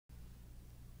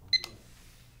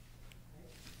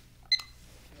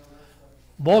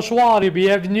Bonsoir et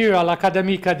bienvenue à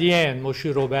l'Académie acadienne. Moi, je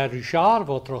suis Robert Richard,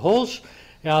 votre host.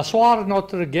 Et à soir,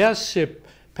 notre guest, c'est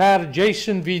Père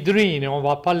Jason Vidrine. Et on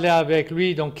va parler avec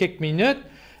lui dans quelques minutes.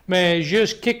 Mais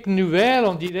juste quelques nouvelles.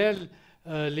 On dirait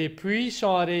les pluies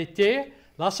sont arrêtées.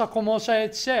 Là, ça commence à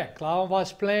être sec. Là, on va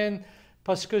se plaindre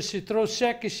parce que c'est trop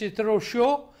sec et c'est trop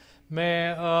chaud.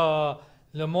 Mais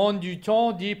le monde du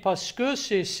temps dit parce que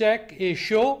c'est sec et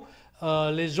chaud,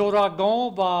 les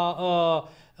ouragans vont...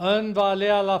 un va aller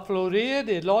à la Floride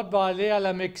et l'autre va aller à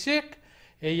la Mexique.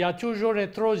 Et il y a toujours un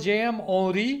troisième,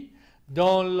 Henri,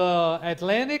 dans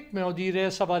l'Atlantique, mais on dirait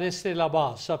que ça va rester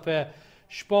là-bas. Ça fait,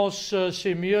 je pense que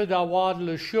c'est mieux d'avoir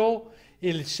le chaud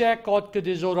et le sec autre que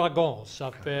des ouragans. Ça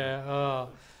fait,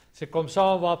 c'est comme ça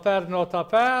on va faire notre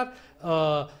affaire.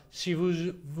 Si vous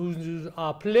nous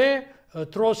appelez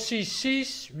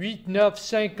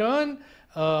 366-8951,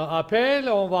 appel,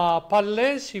 on va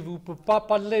parler. Si vous ne pouvez pas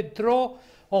parler trop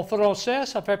en français,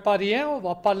 ça ne fait pas rien. On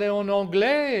va parler en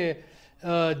anglais et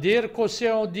dire ce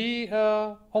qu'on dit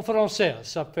en français.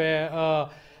 Ça fait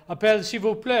appel, s'il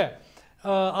vous plaît.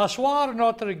 À soir,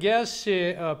 notre guest,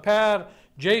 c'est Père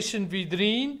Jason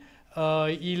Vidrine.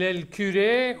 Il est le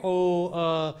curé au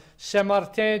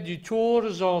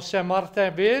Saint-Martin-du-Tours, en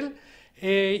Saint-Martinville.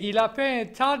 Et il a fait un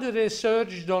tas de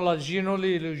recherches dans la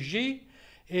généalogie.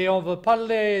 Et on va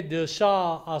parler de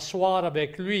ça à soir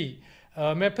avec lui.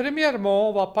 Mais premièrement,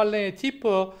 on va parler un petit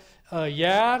peu.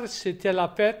 Hier, c'était la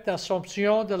fête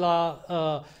d'Assomption de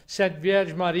la Sainte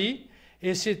Vierge Marie.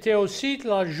 Et c'était aussi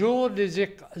le jour des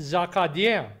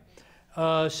Acadiens.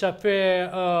 Ça fait...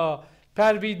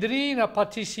 Père Vidrine a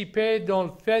participé dans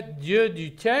le fête Dieu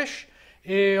du Teche.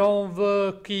 Et on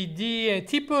veut qu'il dise un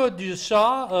petit peu de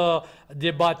ça,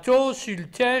 des bateaux sur le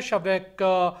Teche avec...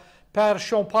 Père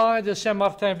Champagne de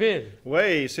Saint-Martinville.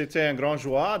 Oui, c'était un grand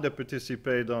joie de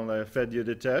participer dans la fête Dieu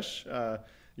de Teche.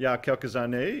 Il y a quelques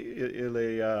années,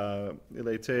 il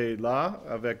était là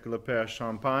avec le Père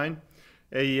Champagne.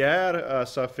 Et hier,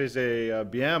 ça faisait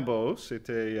bien beau.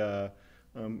 C'était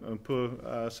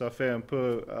ça fait un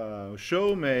peu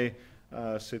chaud, mais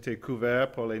c'était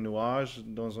couvert par les nuages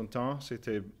dans un temps.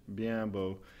 C'était bien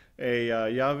beau. Et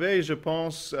il y avait, je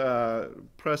pense,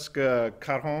 presque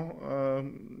 40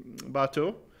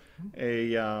 bateaux. Et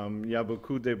il y a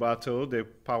beaucoup de bateaux, des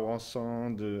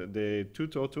poissons de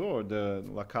tout autour de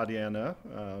l'Acadienne,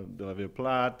 de la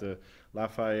Ville-Plate, de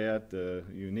Lafayette, de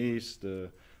Eunice, de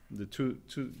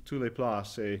toutes les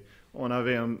places. Et on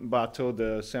avait un bateau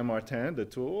de Saint-Martin, de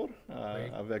Tours, oui,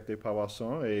 avec des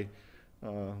poissons. Et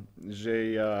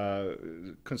j'ai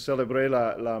célébré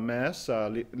la messe à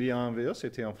Lyonville,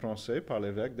 c'était en français, par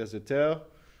l'évêque des Éthers.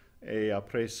 Et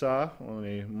après ça, on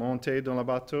est monté dans le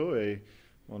bateau et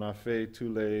on a fait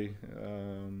tous les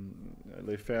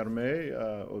fermés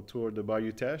autour de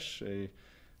Bayou Teche. Et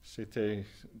c'était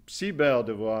si belle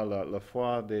de voir la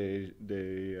foi des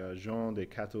gens, des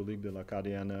catholiques de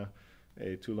l'Acadienne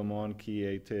et tout le monde qui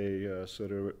était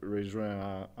se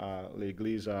rejoint à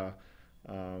l'église à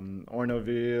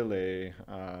Ornoville et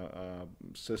à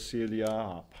Cecilia,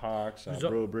 à Parks, à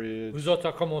Brobridge. Vous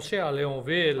avez commencé à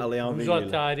Léonville. Vous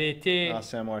avez arrêté à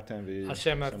Saint-Martinville. À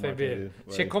Saint-Martinville. Oui.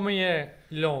 C'est combien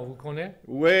long, vous connaissez?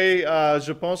 Oui,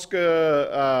 je pense que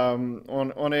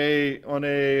on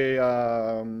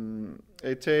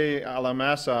était à la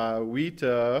messe à 8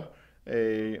 heures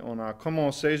et on a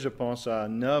commencé, je pense, à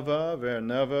 9 heures, vers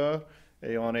 9 heures,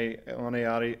 et on est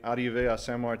arrivé à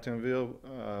Saint-Martinville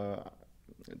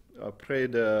près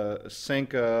de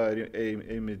 5 heures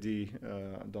et midi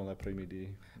dans l'après-midi.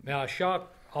 Mais à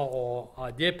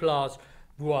des places,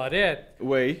 vous arrêtez,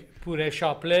 oui, pour un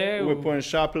chapelet? Oui, pour un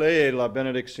chapelet et la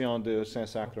bénédiction de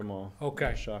Saint-Sacrement. OK.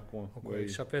 Chaque one. Okay. Oui,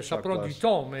 ça prend du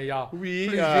temps, mais il y a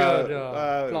plusieurs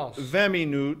places. 20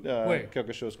 minutes, oui,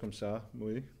 quelque chose comme ça.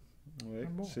 Oui, oui.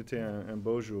 Bon. C'était un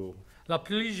beau jour. Il y a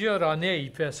plusieurs années, il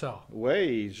fait ça.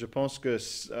 Oui, je pense que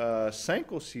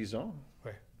 5 ou 6 ans.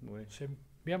 Oui, oui. C'est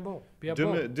bien bon. Bien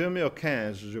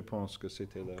 2015, je pense que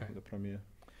c'était le premier.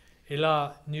 Et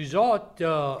là, nous autres,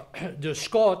 de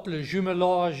Scott, le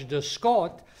jumelage de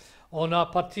Scott, on a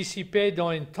participé dans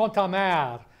une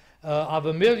tentamère à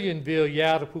Vermilionville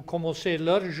hier pour commencer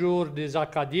leur jour des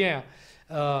Acadiens.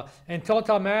 Une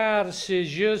tentamère, c'est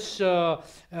juste,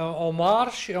 on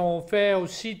marche et on fait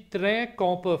aussi de train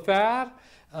qu'on peut faire.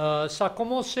 Ça a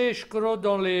commencé, je crois,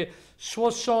 dans les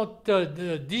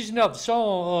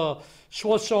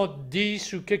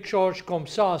 1970 ou quelque chose comme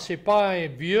ça. C'est pas un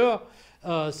vieux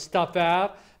cette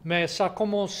affaire, mais ça a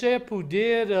commencé pour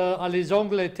dire à les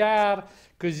Angleterres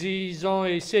qu'ils ont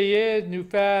essayé de nous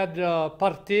faire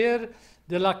partir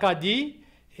de l'Acadie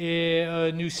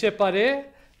et nous séparer,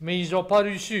 mais ils n'ont pas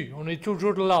réussi. On est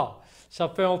toujours là. Ça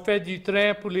fait, on fait du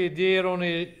train pour les dire, on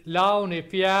est là, on est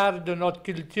fiers de notre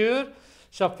culture.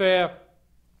 Ça fait,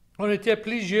 on était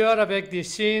plusieurs avec des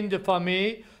signes de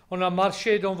famille. On a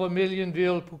marché dans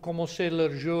Vermilionville pour commencer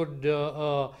leur jour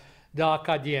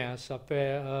d'Acadien. Ça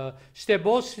fait, c'était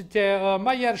beau, c'était un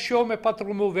meilleur chaud, mais pas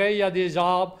trop mauvais. Il y a des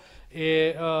arbres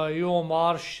et on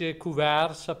marche, c'est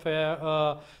couvert. Ça fait,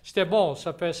 c'était bon.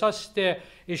 Ça fait ça, c'était.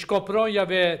 Et je comprends, il y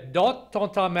avait d'autres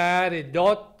tantes-mères et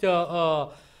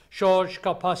d'autres choses qui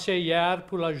ont passé hier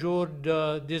pour le jour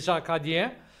des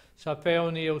Acadiens. Ça fait,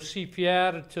 on est aussi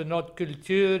fiers de notre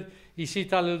culture ici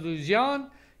à la Louisiane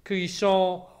qu'ils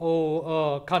sont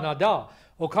au Canada.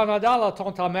 Au Canada, la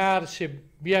tente-à-mer, c'est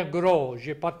bien gros.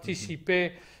 J'ai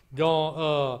participé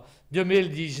dans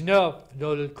 2019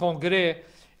 dans le congrès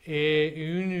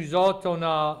et nous autres, on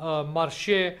a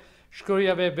marché, je crois qu'il y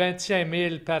avait 25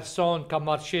 000 personnes qui ont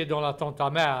marché dans la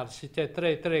tente-à-mer. C'était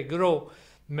très, très gros,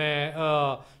 mais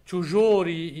toujours,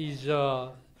 ils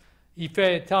font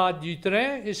état du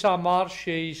train et ça marche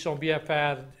et ils sont bien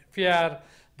fiers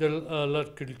de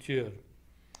leur culture.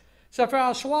 Ça fait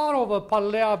un soir, on va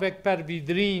parler avec Père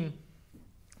Vidrine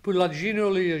pour la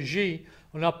généalogie.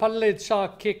 On a parlé de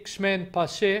ça quelques semaines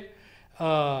passées.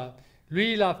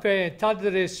 Lui, il a fait un tas de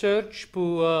recherches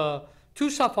pour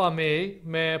toute sa famille,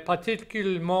 mais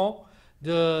particulièrement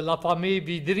de la famille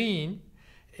Vidrine.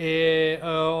 Et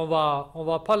on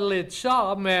va parler de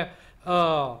ça, mais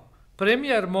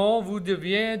premièrement, vous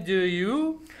deviez de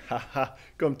où?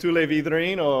 Comme tous les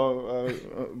Vidrines,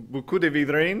 beaucoup de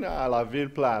Vidrines à la ville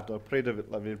plate, près de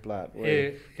la ville plate,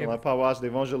 oui, dans la paroisse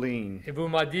d'Évangeline. Et vous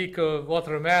m'avez dit que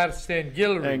votre mère, c'est une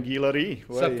Guillery. Une Guillery,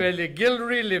 oui. Ça fait les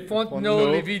Guillery, les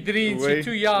Fontenot, les Vidrines, oui, c'est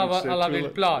tout y a à la ville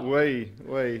plate. Oui,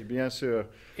 oui, bien sûr.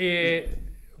 Et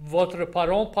votre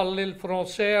parent parlait le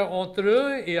français entre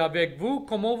eux et avec vous.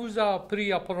 Comment vous avez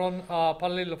appris à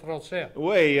parler le français?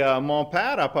 Oui, mon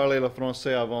père a parlé le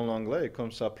français avant l'anglais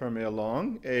comme sa première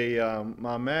langue. Et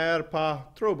ma mère,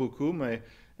 pas trop beaucoup, mais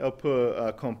elle peut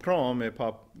comprendre, mais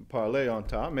pas parler en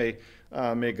temps. Mais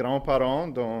mes grands-parents,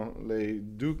 dans les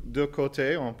deux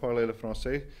côtés, ont parlé le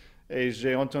français. Et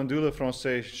j'ai entendu le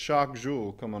français chaque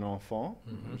jour comme un enfant.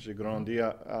 J'ai grandi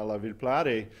à la ville plate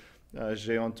et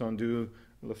j'ai entendu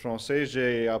le français.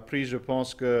 J'ai appris, je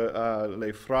pense, que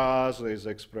les phrases, les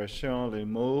expressions, les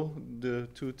mots de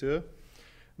tout eux.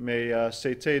 Mais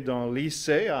c'était dans le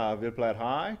lycée à Ville Platte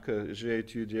High que j'ai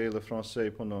étudié le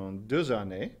français pendant 2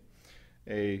 années.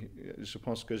 Et je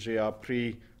pense que j'ai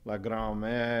appris la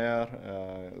grammaire,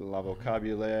 le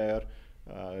vocabulaire.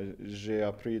 J'ai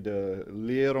appris de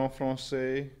lire en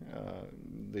français,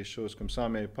 des choses comme ça,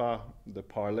 mais pas de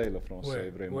parler le français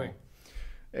vraiment. Oui.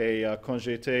 Et quand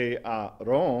j'étais à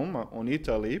Rome, en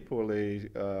Italie, pour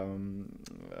la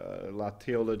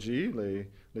théologie,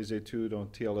 les études en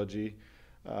théologie,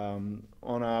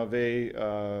 on avait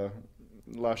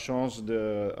la chance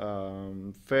de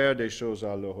faire des choses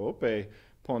à l'Europe. Et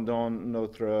pendant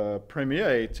notre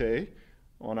premier été,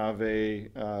 on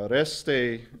avait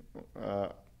resté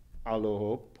à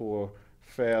l'Europe pour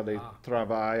faire des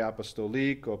travaux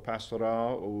apostoliques ou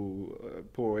pastoraux ou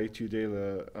pour étudier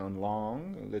une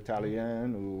langue,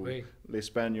 l'italien ou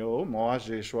l'espagnol. Moi,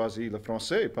 j'ai choisi le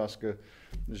français parce que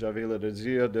j'avais le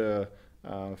désir de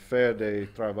faire des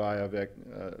travaux avec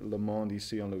le monde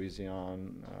ici en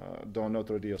Louisiane, dans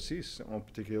notre diocèse en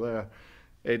particulier.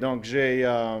 Et donc, j'ai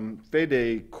fait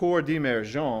des cours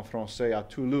d'immersion en français à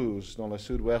Toulouse, dans le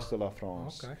sud-ouest de la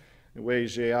France. Okay. Oui,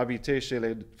 j'ai habité chez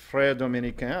les frères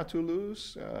dominicains à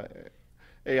Toulouse.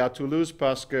 Et à Toulouse,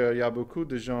 parce qu'il y a beaucoup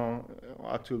de gens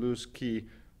à Toulouse qui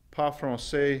parlent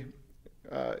français.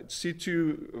 Si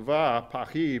tu vas à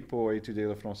Paris pour étudier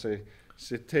le français,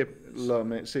 c'est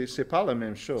pas la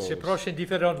même chose. C'est proche et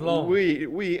différentes langues. Oui,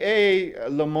 oui, et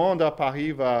le monde à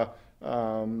Paris va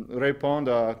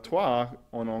répondre à toi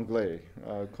en anglais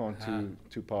quand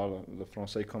tu parles le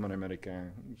français comme un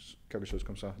Américain, quelque chose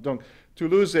comme ça. Donc,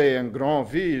 Toulouse est une grande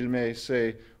ville, mais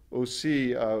c'est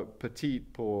aussi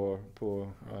petite pour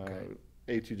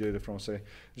étudier le français.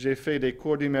 J'ai fait des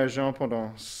cours d'immersion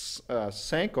pendant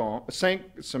 5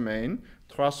 semaines,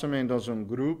 3 semaines dans un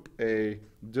groupe et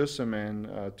 2 semaines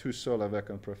tout seul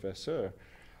avec un professeur.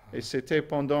 Et c'était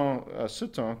pendant ce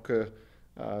temps que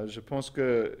je pense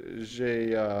que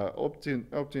j'ai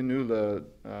obtenu la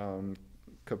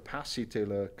capacité,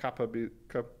 la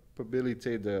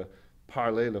capacité de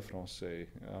parler le français,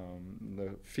 la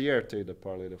fierté de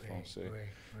parler le français.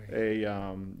 Oui. Et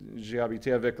j'ai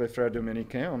habité avec les frères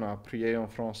dominicains, on a prié en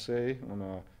français, on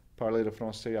a parlé le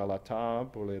français à la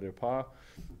table pour les repas.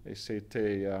 Et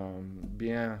c'était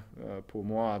bien pour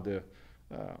moi de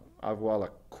avoir le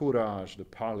courage de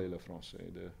parler le français,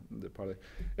 de parler.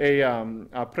 Et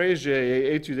après,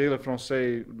 j'ai étudié le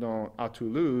français à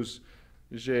Toulouse.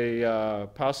 J'ai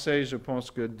passé, je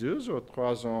pense que 2 ou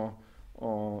 3 ans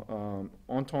en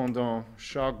entendant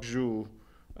chaque jour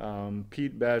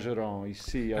Pete Bergeron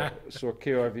ici sur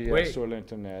KRVS Oui. sur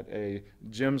l'Internet et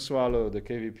Jim Swallow de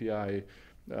KVPI,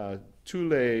 tous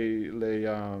les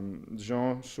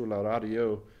gens sur la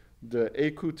radio,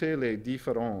 d'écouter les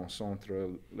différences entre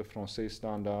le français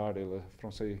standard et le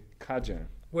français cajun.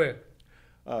 Oui.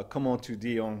 Comment tu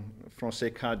dis en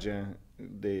français cajun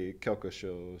quelque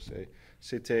chose.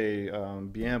 C'était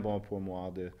bien bon pour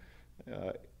moi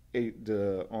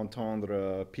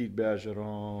d'entendre Pete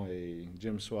Bergeron et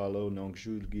Jim Swallow, donc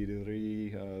Jules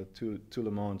Guidry, tout le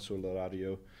monde sur la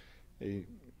radio. Et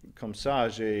comme ça,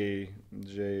 j'ai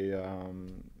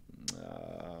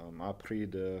appris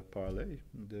de parler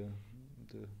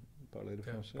le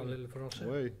français. Parler le français.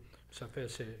 Oui. Ça fait,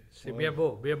 c'est bien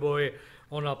beau, bien beau. Et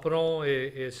on apprend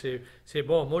et c'est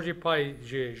bon. Moi,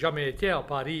 j'ai jamais été à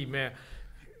Paris, mais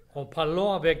en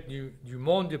parlant avec du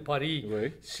monde de Paris,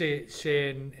 Oui.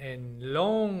 c'est une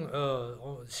langue,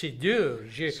 c'est dur.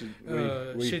 Oui.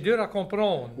 C'est dur à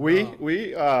comprendre. Oui,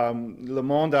 oui. Le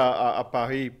monde à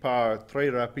Paris parle très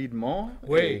rapidement.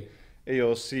 Oui. Et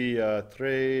aussi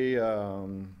très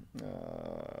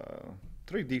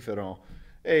différent.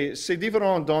 Et c'est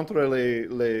différent d'entre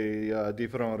les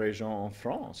différentes régions en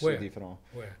France. Oui. C'est différent.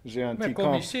 Oui. J'ai un Mais petit comme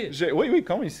camp. ici. Oui,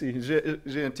 comme ici.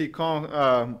 J'ai un petit camp.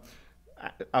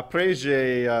 Après,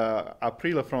 j'ai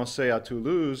appris le français à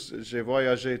Toulouse. J'ai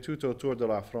voyagé tout autour de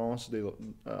la France,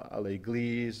 à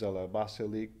l'église, à la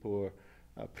basilique pour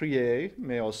prier,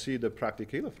 mais aussi de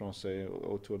pratiquer le français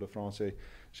autour de France.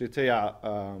 J'étais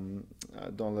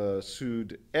dans le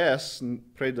sud-est,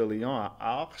 près de Lyon, à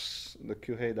Ars, le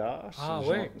curé d'Ars,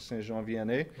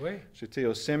 Saint-Jean-Vianney. Oui. J'étais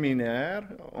au séminaire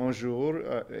un jour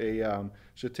et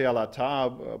j'étais à la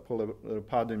table pour le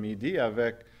repas de midi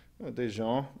avec des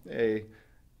gens et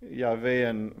il y avait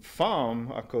une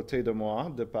femme à côté de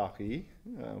moi, de Paris,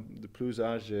 de plus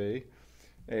âgée,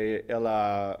 et elle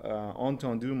a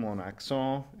entendu mon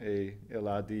accent et elle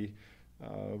a dit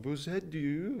vous êtes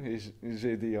d'où? Et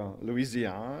j'ai dit en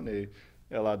Louisiane et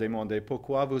elle a demandé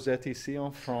pourquoi vous êtes ici en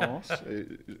France. Et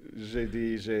j'ai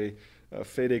dit j'ai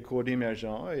fait des cours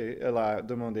d'immersion et elle a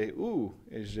demandé où?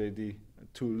 Et j'ai dit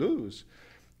Toulouse.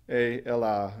 Et elle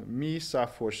a mis sa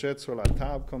fourchette sur la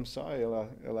table comme ça et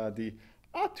elle a dit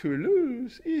à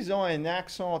Toulouse, ils ont un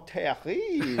accent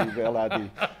terrible, elle a dit.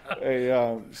 Et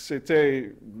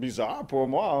c'était bizarre pour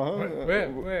moi. Hein?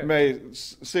 Oui. Mais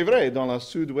c'est vrai, dans le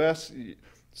sud-ouest,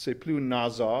 c'est plus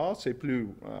nasal, c'est plus...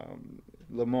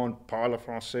 le monde parle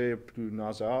français plus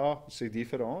nasal, c'est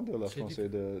différent de le français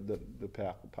de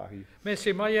Paris. Mais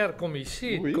c'est meilleur comme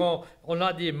ici, Oui. quand on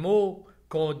a des mots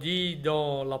qu'on dit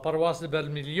dans la paroisse de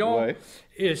Bermilion, Oui.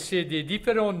 et c'est des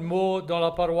différents mots dans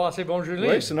la paroisse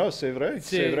évangéline. Oui, c'est vrai,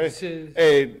 c'est vrai.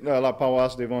 Et la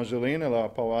paroisse d'Évangeline et la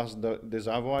paroisse des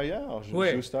Avoyards,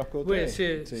 juste à côté. Oui,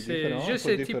 c'est juste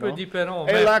un petit peu différent.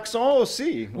 Et l'accent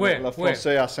aussi. Oui, le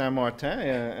français à Saint-Martin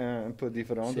est un peu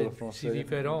différent de le français. C'est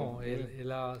différent. Et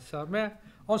là, ça, mais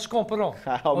on se comprend.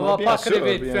 On ne va pas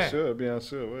crever de bien faim. sûr, bien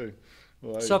sûr, oui.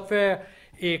 Ouais. Ça fait...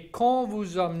 Et quand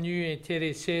vous êtes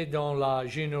intéressé dans la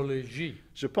généalogie?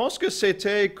 Je pense que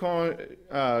c'était quand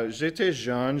j'étais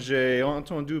jeune. J'ai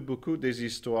entendu beaucoup des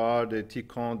histoires des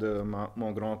ticons de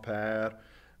mon grand-père.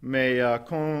 Mais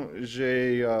quand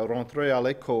j'ai rentré à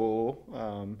l'école,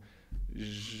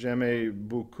 j'aimais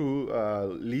beaucoup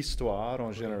l'histoire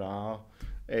en général.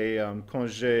 Et quand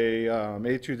j'ai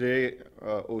étudié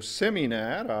au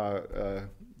séminaire à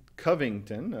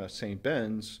Covington, St.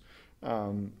 Ben's,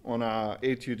 on a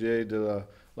étudié de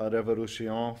la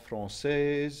Révolution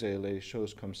française et les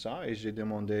choses comme ça, et j'ai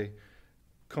demandé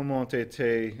comment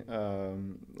était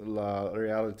la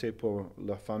réalité pour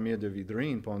la famille de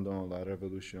Vidrine pendant la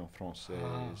Révolution française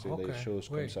et les choses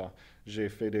comme ça. J'ai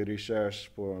fait des recherches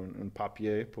pour un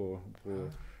papier pour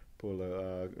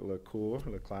le cours,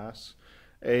 la classe.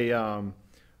 Et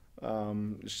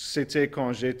c'était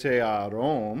quand j'étais à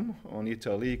Rome, en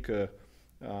Italie, que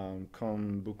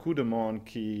comme beaucoup de monde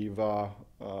qui va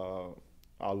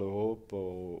à l'Europe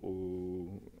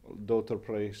ou d'autres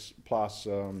places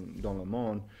dans le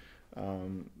monde,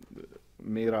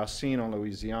 mes racines en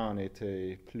Louisiane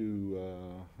étaient plus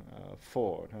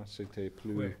fortes. Hein, c'était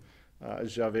plus...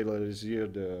 j'avais le désir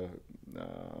de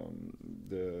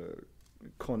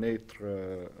connaître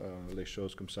les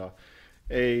choses comme ça.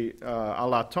 Et à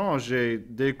la temps, j'ai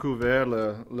découvert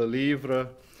le livre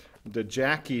de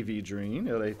Jackie Vidrine.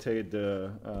 Elle était de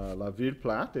la ville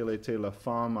plate. Elle était la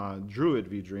femme à Druid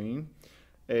Vidrine.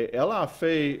 Et elle a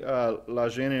fait la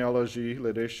généalogie,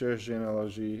 les recherches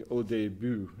généalogiques au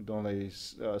début, dans les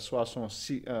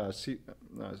 66,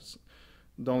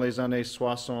 dans les années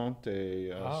 60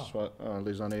 et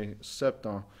les années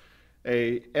 70.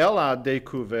 Et elle a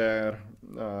découvert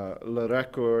le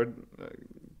record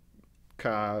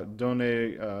qu'a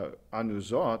donné à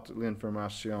nous autres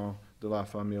l'information de la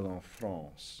famille en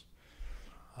France.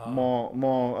 Mon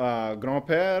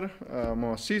grand-père,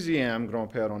 mon sixième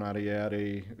grand-père en arrière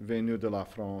est venu de la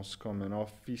France comme un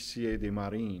officier des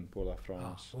marines pour la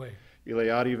France. Oui. Il est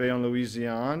arrivé en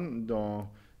Louisiane dans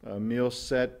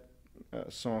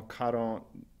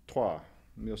 1743.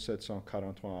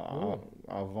 1743,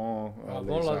 avant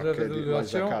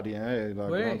les Acadiens et le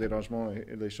grand dérangement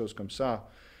et les choses comme ça.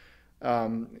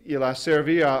 Il a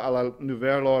servi à la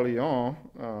Nouvelle-Orléans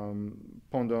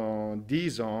pendant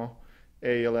 10 ans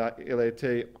et il a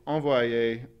été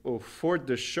envoyé au fort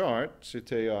de Chartres,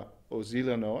 c'était aux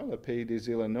Illinois, le pays des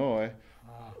Illinois,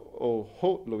 au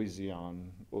Haute-Louisiane,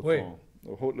 au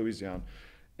Haute-Louisiane.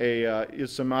 Et il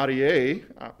se mariait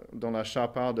dans la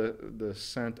chapelle de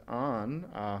Sainte-Anne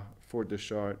à Fort de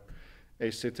Chartres.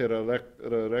 Et c'était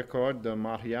le record de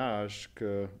mariage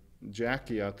que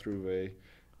Jackie a trouvé.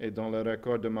 Et dans le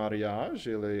record de mariage,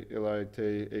 il a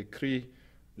été écrit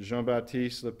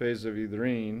Jean-Baptiste Lopez de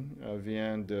Vidrine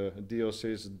vient de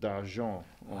diocèse d'Agen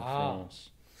en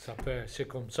France. C'est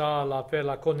comme ça, on a fait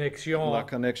la connexion. La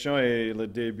connexion est le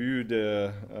début de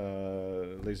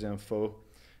les infos.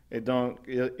 Et donc,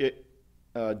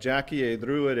 Jackie et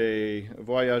Drew ont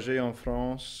voyagé en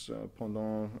France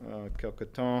pendant quelque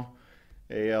temps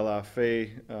et elle a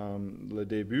fait le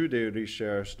début des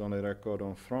recherches dans les records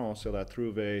en France. Elle a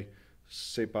trouvé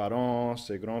ses parents,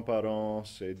 ses grands-parents,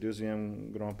 ses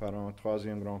deuxièmes grands-parents,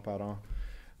 troisième grands-parents.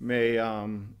 Mais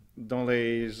dans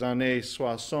les années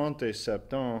 60 et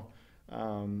 70,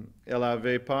 elle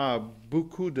n'avait pas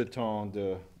beaucoup de temps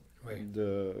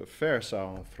de faire ça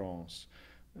en France.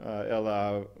 Elle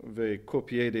avait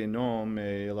copié des noms,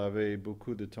 mais elle avait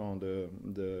beaucoup de temps de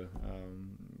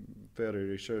faire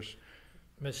des recherches.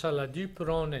 Mais ça a dû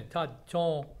prendre un tas de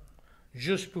temps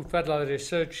juste pour faire de la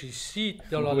recherche ici,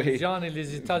 dans la Louisiane et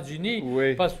les États-Unis.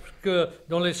 Parce que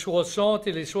dans les 60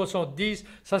 et les 70,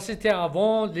 ça c'était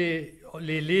avant les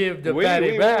livres de Père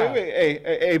Hébert.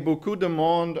 Et beaucoup de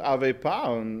monde n'avait pas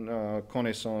une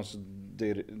connaissance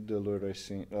de leur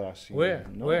racine.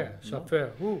 Ça fait.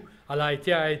 Elle a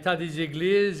été à l'état des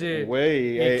églises et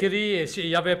écrit. Il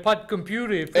n'y avait pas de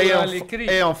computer, il fallait l'écrire.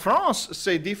 Et en France,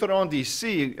 c'est différent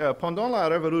d'ici. Pendant la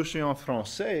Révolution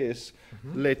française,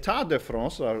 l'État de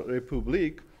France, la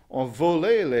République, ont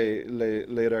volé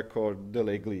les records de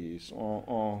l'Église.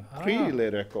 On pris les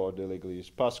records de l'Église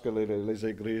parce que les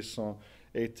églises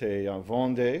étaient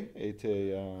vendées,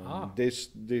 étaient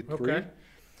détruites.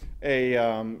 Et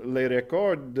les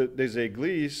records des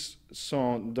églises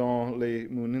sont dans les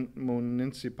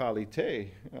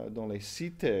municipalités, dans les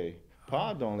cités,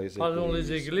 pas dans les églises. Pas dans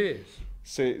les églises.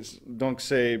 Donc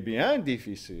c'est bien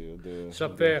difficile. Ça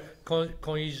fait,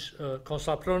 quand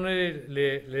ça prenait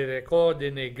les records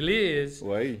d'une église,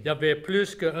 il y avait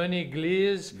plus qu'une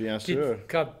église qui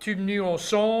a tenu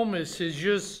ensemble, et c'est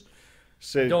juste...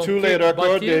 C'est tous les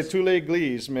records de toutes les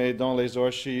églises, mais dans les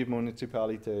archives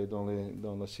municipalités, dans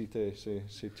la cité,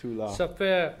 c'est tout là. Ça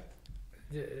fait,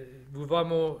 vous va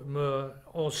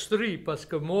m'instruire, parce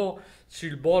que moi, sur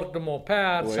le bord de mon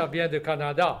père, ça vient du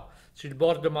Canada. Sur le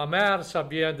bord de ma mère, ça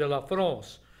vient de la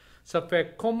France. Ça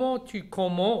fait, comment tu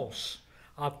commences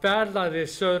à faire la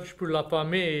recherche pour la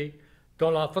famille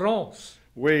dans la France?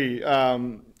 Oui,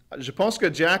 je pense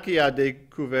que Jackie a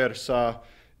découvert ça.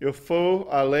 Il faut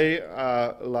aller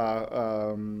à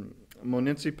la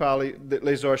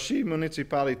les archives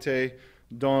municipalités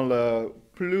dans la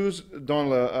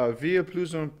ville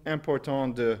plus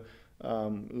importante de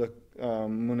la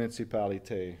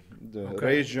municipalité, de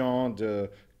région, de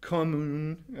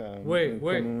commune,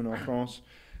 commune en France,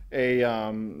 et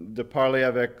de parler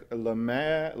avec le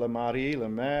mari, le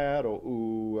maire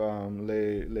ou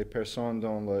les personnes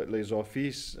dans les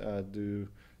offices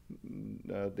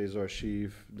des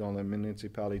archives dans la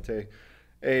municipalité.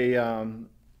 Et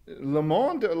le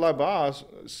monde là-bas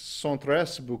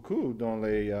s'intéresse beaucoup dans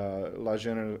la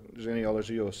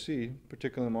généalogie aussi,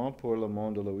 particulièrement pour le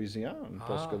monde de Louisiane,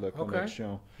 parce que la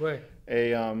connexion.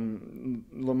 Et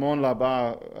le monde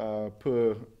là-bas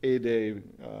peut aider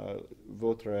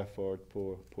votre effort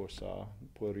pour ça,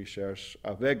 pour recherche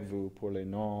avec vous, pour les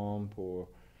noms, pour...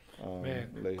 Mais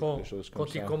quand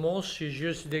tu commences, c'est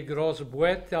juste des grosses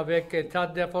boîtes avec un tas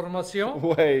d'informations?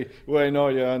 Oui, non,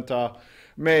 il y a un tas.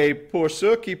 Mais pour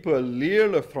ceux qui peuvent lire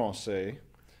le français,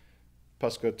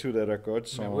 parce que tous les records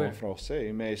sont en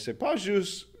français. Mais c'est pas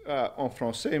juste en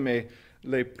français, mais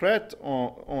les prêtres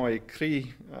ont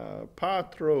écrit pas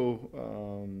trop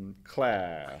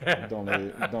clair dans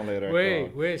les records.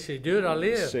 Oui, c'est dur à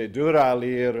lire. C'est dur à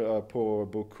lire pour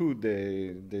beaucoup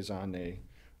des années.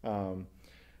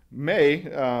 Mais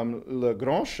la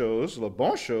bonne chose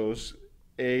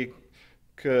est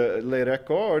que les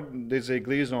records des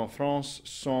églises en France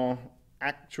sont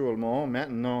actuellement,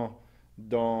 maintenant,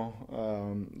 dans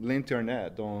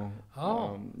l'Internet.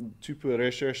 Tu peux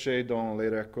rechercher dans les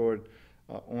records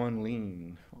en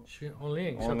ligne. En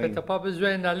ligne, ça fait que tu n'as pas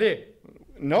besoin d'aller.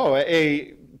 Non,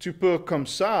 et tu peux comme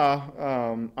ça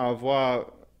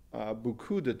avoir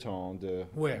beaucoup de temps de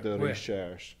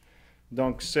recherche.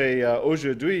 Donc,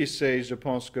 aujourd'hui, c'est, je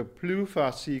pense, que plus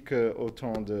facile qu'au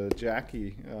temps de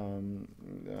Jackie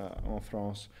en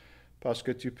France, parce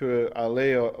que tu peux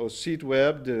aller au site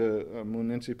web de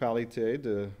municipalité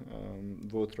de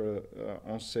votre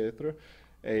ancêtre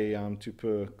et tu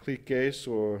peux cliquer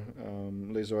sur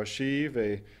les archives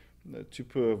et tu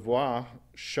peux voir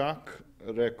chaque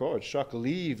record, chaque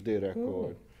livre des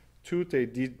records. Tout est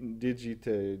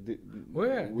digité.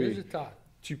 Digital.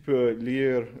 Tu peux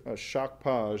lire chaque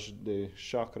page de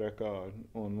chaque record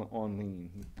en ligne.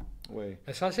 Oui.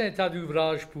 Et ça, c'est un tas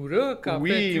d'ouvrages pour eux qui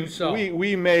fait tout ça.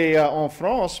 Oui, mais en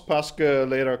France, parce que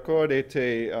les records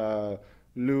étaient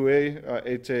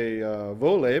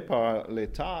volés par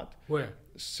l'État,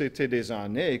 c'était des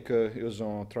années qu'ils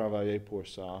ont travaillé pour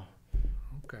ça.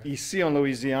 Okay. Ici en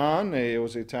Louisiane et aux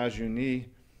États-Unis,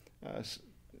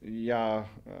 il y a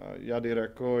des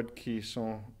records qui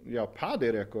sont... Il n'y a pas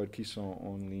de records qui sont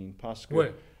en ligne parce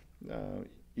que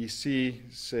ici,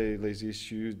 c'est les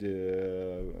issues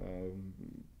de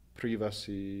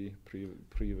privacy,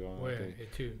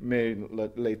 mais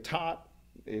l'État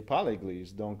et pas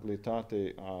l'Église, donc l'État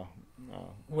est...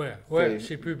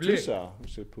 c'est public. Tout ça,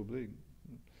 c'est public.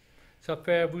 Ça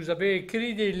fait, vous avez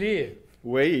écrit des livres.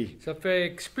 Oui. Ça fait,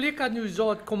 explique à nous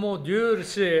autres comment dur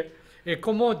c'est et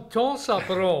comment de temps ça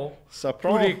prend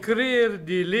pour écrire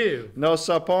des livres. Non,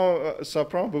 ça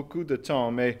prend beaucoup de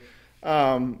temps, mais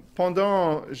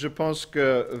pendant, je pense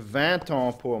que 20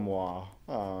 ans pour moi,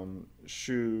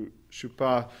 je suis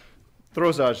pas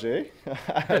trop âgé,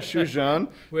 je suis jeune,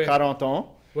 40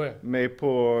 ans, mais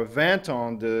pour 20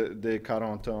 ans de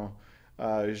 40 ans,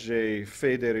 j'ai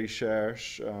fait des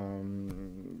recherches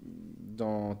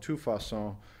dans toute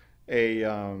façon et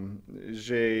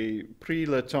j'ai pris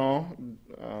le temps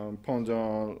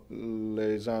pendant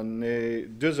les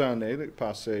 2 années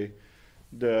passées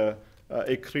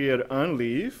d'écrire un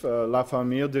livre, La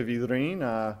famille de Vidrine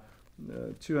à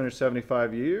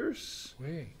 275 years.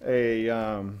 Oui. Et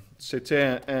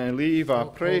c'était un livre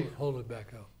après... Hold it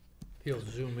back up. He'll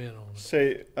zoom in on it.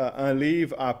 C'est un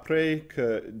livre après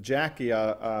que Jackie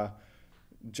a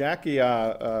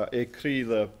écrit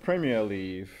le premier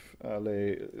livre,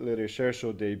 les recherches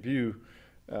au début,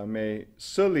 mais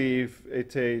ce livre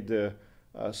était le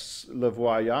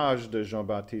voyage de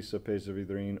Jean-Baptiste de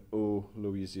Vidrine au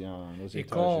Louisiane, aux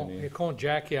États-Unis. Et quand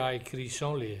Jackie a écrit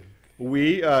son livre?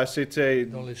 Oui, c'était...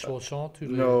 Dans les 60?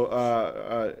 Non,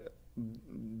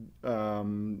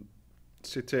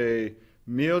 c'était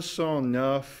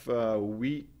 1109,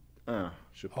 8-1,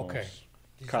 je pense. OK.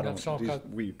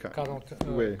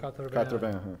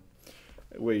 1980.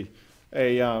 Oui.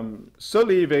 Et ce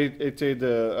livre était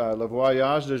le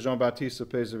voyage de Jean-Baptiste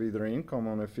de Vidrine comme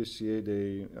un officier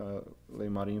des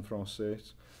marines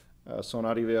françaises. Son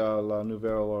arrivée à la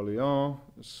Nouvelle-Orléans,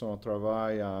 son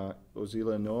travail aux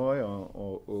Illinois,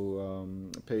 au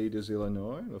pays des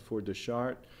Illinois, le fort de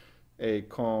Chartres, et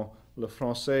quand les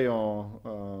Français ont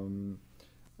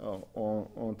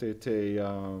été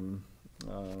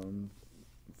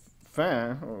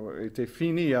était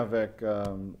fini avec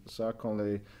ça quand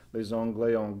les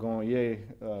Anglais ont gagné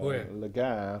la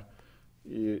guerre.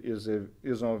 Ils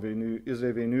sont venus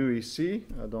ici,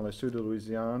 dans le sud de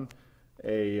Louisiane,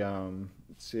 et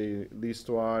c'est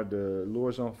l'histoire de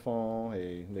leurs enfants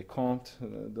et les contes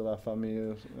de la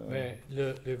famille. Mais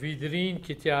le Vidrine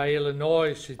qui était à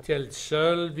Illinois, c'était le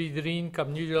seul Vidrine qui est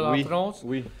venu de la France?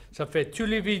 Oui. Ça fait tous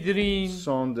les Vidrines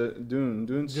sont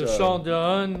d'une seule. Sont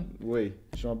d'un. Oui,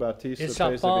 Jean-Baptiste. Et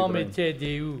sa femme était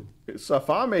d'où? Sa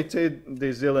femme était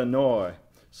des Illinois.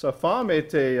 Sa femme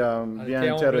était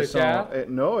bien intéressante.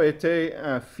 Non, était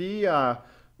une fille à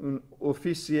un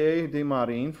officier des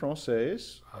marines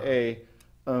françaises et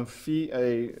une fille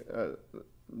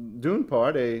d'une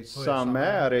part et sa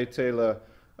mère était la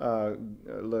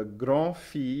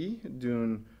grand-fille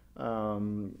d'une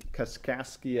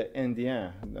Kaskaskia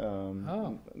indien,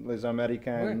 les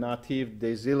Américains natifs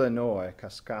des Illinois,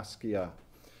 Kaskaskia.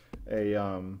 Et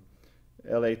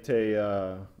elle était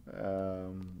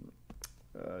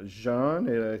jeune,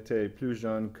 elle était plus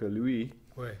jeune que lui,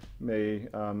 Oui. mais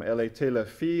elle était la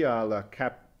fille à la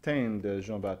capitaine de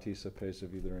Jean-Baptiste Pérez de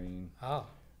Vidrine. Ah,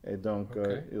 Et donc, ok.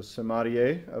 il se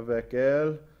mariait avec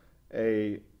elle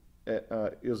et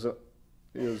ils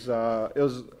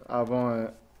avaient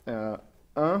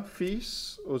un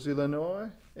fils aux Illinois.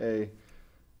 Et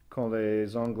quand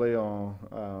les Anglais ont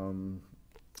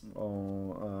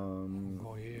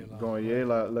gagné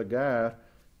la guerre,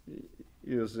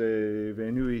 ils sont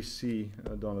venus ici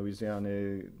dans la Louisiane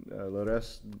et le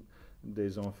reste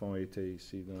des enfants étaient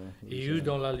ici. Et eux,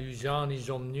 dans la Louisiane, ils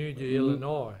sont venus de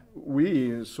l'Illinois.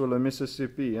 Oui, sur le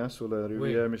Mississippi, hein, sur la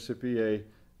rivière Mississippi,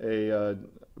 et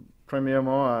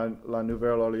premièrement à la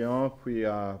Nouvelle-Orléans, puis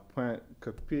à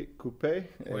Pointe-Coupée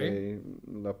et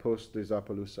la poste des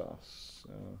Appalachiens,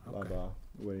 là-bas.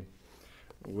 Oui,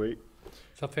 oui.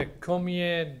 Ça fait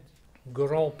combien de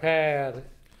grands-pères?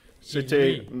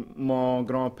 C'était mon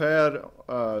grand-père,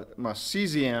 ma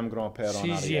sixième grand-père en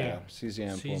arrière.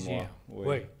 Sixième pour moi.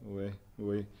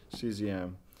 Oui,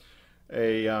 sixième.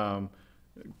 Et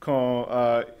quand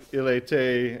il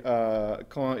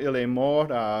est mort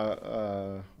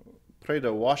près de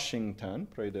Washington,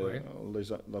 près de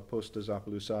la poste des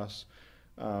Appalachiens,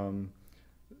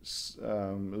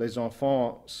 les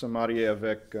enfants se mariaient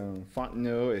avec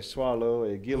Fontenay et Swallow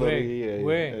et Guillory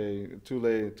et toutes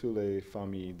les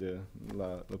familles de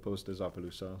la poste des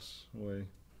Appalachiens. Oui,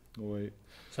 oui.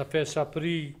 Ça a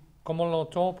pris comment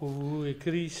longtemps pour vous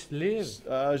écrire ce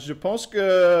livre? Je pense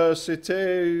que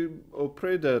c'était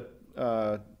auprès de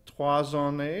 3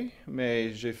 années,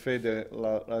 mais j'ai fait de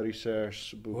la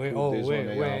recherche beaucoup des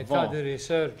années avant. Un tas de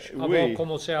recherche avant de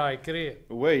commencer à écrire.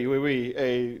 Oui.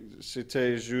 Et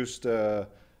c'était juste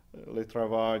le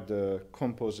travail de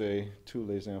composer toutes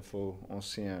les infos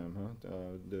anciennes,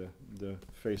 de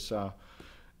faire ça.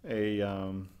 Et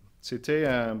c'était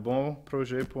un bon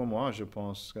projet pour moi, je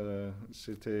pense.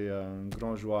 C'était une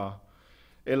grande joie.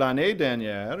 Et l'année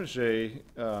dernière, j'ai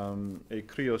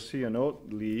écrit aussi un autre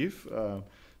livre.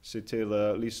 C'était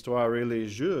l'histoire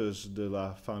religieuse de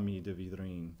la famille de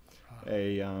Vidrine.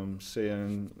 Et c'est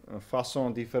une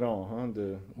façon différente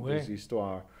des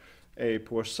histoires. Et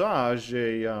pour ça,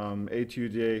 j'ai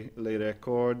étudié les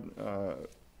records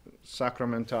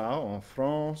sacramentaux en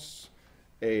France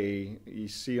et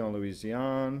ici en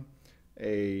Louisiane.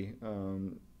 Et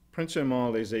principalement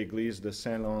les églises de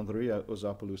Saint-Landry aux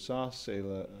Appalachiens et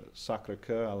le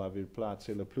Sacré-Cœur à la Ville-Plate.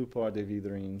 C'est la plupart des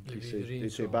Vidrines qui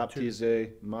étaient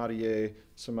baptisés,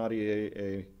 se mariés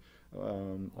et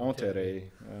enterrés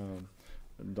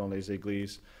dans les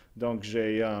églises. Donc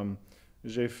j'ai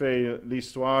fait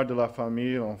l'histoire de la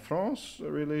famille en France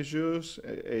religieuse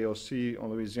et aussi en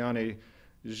Louisiane. Et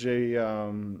j'ai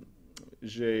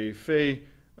fait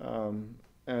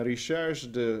une recherche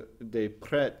des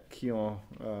prêtres qui ont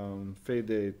fait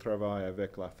des travaux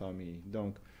avec la famille.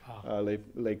 Donc,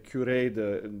 les curés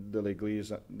de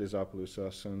l'église des Appalachiens,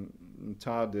 un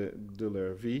tas de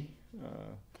leur vie.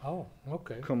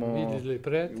 OK. Comment, les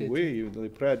prêtres? Oui, les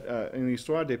prêtres, une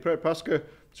histoire des prêtres. Parce que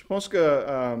je pense que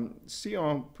si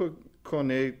on peut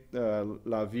connaître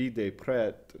la vie des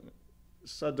prêtres,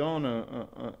 ça donne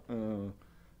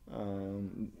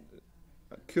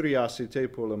curiosité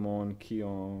pour le monde qui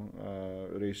ont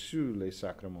reçu les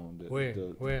sacrements.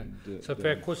 Ça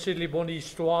fait quoi, c'est les bonnes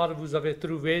histoires que vous avez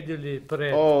trouvées de les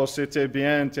prêtres? Oh, c'était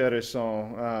bien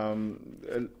intéressant.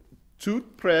 Tous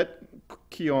prêtres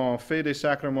qui ont fait des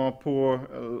sacrements pour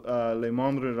les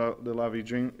membres de la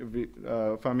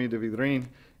famille de Vidrine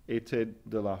étaient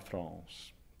de la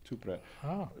France. Tout prêtres.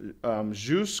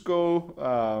 Jusqu'au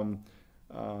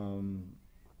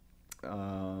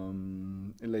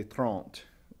les 30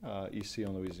 ici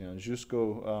en Louisiane, jusqu'à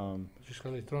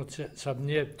les 30, ça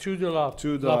venait tout de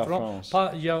la France.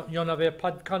 Il n'y en avait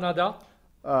pas de Canada?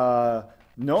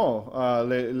 Non,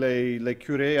 les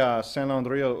curés à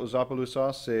Saint-Landry aux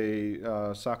Appalachiens et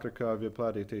Sacré-Cœur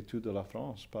Ville-Plate étaient tous de la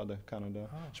France, pas de Canada.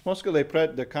 Je pense que les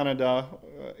prêtres de Canada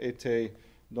étaient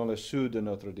dans le sud de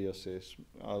notre diocèse.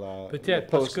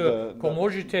 Peut-être, parce que quand moi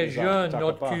j'étais jeune,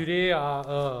 notre curé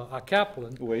à Kaplan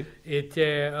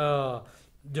était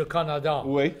de Canada.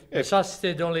 Oui. Et ça,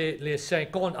 c'était dans les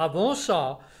 50. Avant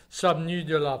ça, ça venu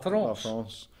de la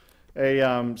France. Et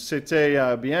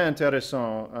c'était bien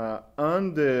intéressant. Un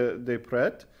des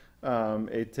prêtres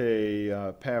était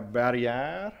Père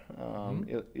Barrière.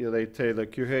 Il était le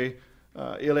curé.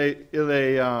 Il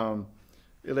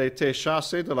a été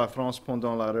chassé de la France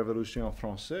pendant la Révolution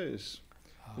française.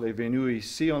 Il est venu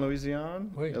ici en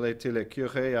Louisiane. Il était le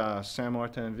curé à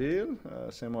Saint-Martinville,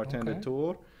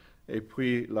 Saint-Martin-de-Tours. et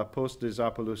puis la poste des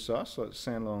Appaloosas,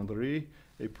 Saint-Landry,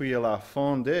 et puis elle a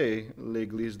fondé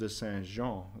l'église de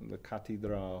Saint-Jean, la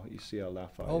cathédrale ici à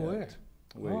Lafayette. Oh ouais.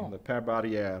 Oui, Oh. le Père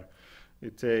Barrière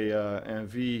était un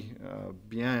vie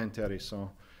bien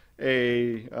intéressant.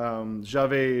 Et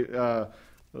j'avais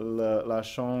la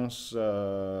chance,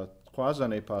 3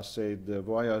 années passées, de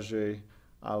voyager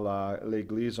à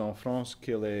l'église en France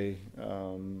qu'il est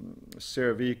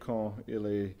servi quand il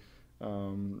est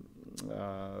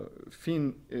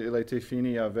il a été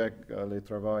fini avec les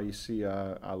travaux ici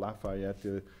à Lafayette.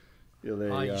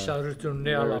 Il s'est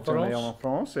retourné à la retourné France. en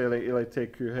France. Il a été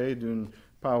curé d'une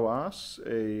paroisse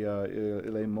et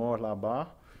il est mort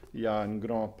là-bas. Il y a une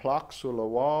grande plaque sur le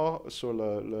wall, sur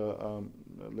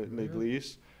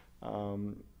l'église,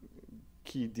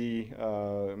 qui dit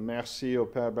merci au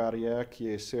Père Barrière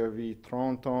qui a servi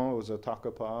 30 ans aux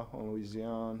Attakapas en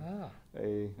Louisiane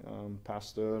et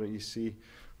pasteur ici.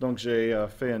 Donc j'ai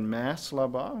fait une messe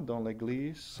là-bas dans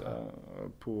l'église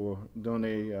pour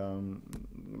donner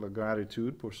la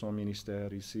gratitude pour son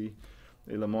ministère ici.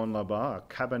 Et le monde là-bas, à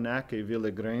Cabanac et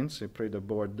Vidrine, c'est près de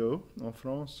Bordeaux en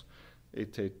France,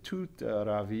 était tout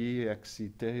ravi,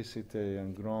 excité. C'était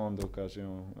une grande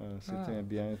occasion. C'était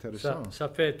bien intéressant. Ça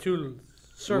fait tout le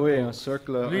cercle. Oui, un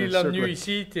cercle. Lui, il est venu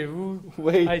ici, et vous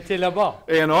Oui. a été là-bas.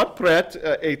 Et un autre prêtre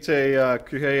était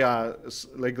curé à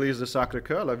l'église de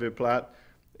Sacré-Cœur, la ville plate,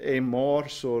 est mort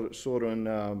sur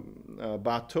un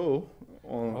bateau.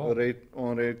 On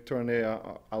retournait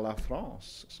à la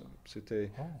France. C'était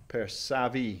Père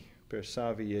Savy. Père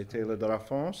Savy était là de la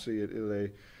France.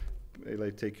 Il a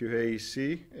été curé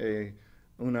ici. Et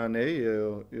une année,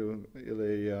 il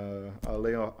est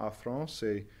allé à France.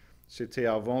 Et c'était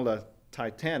avant la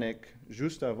Titanic,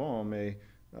 juste avant, mais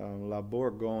la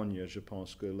Bourgogne, je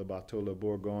pense que le bateau, la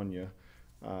Bourgogne,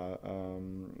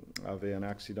 avait un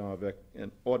accident avec un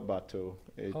autre bateau.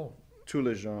 Et tous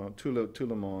les gens, tout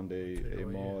le monde est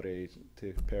mort et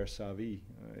Père Savy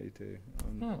était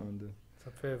un de...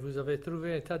 Vous avez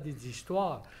trouvé un tas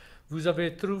d'histoires. Vous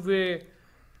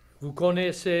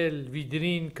connaissez le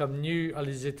Vidrine comme venu aux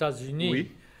États-Unis.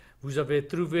 Oui. Vous avez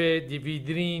trouvé des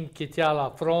Vidrines qui étaient à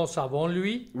la France avant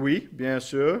lui. Oui, bien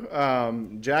sûr.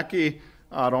 Jackie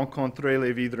a rencontré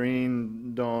les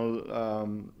Vidrines dans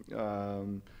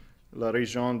la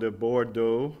région de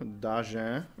Bordeaux,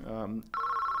 d'Agen.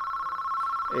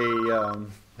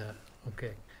 OK.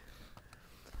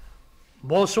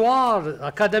 Bonsoir,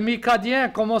 Académie Cadien.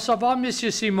 Comment ça va,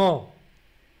 Monsieur Simon?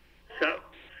 Ça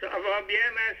va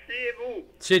bien, merci, et vous?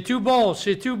 C'est tout bon,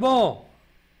 c'est tout bon.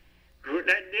 Je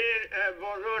voudrais dire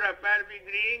bonjour à Père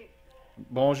Vidrine.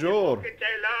 Bonjour. Il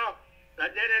était là, la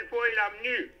dernière fois, il est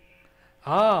venu.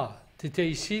 Ah, tu étais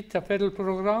ici, tu as fait le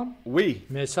programme? Oui.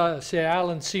 Mais ça, c'est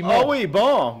Alan Simon. Ah oui,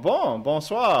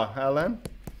 bonsoir, Alan.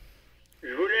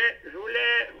 Je voulais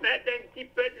mettre un petit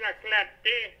peu de la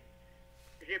clarté.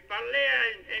 J'ai parlé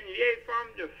à une vieille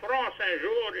femme de France un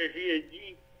jour et j'ai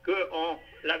dit qu'on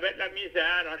avait de la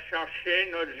misère à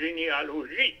chercher notre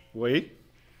généalogie. Oui.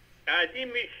 Elle a dit,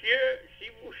 monsieur, si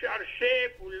vous cherchez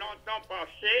pour longtemps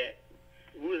passé,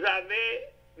 vous avez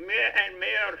une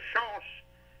meilleure chance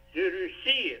de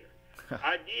réussir. Elle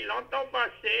a dit, longtemps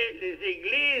passé, les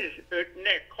églises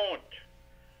tenaient compte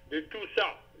de tout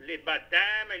ça, les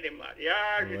baptêmes et les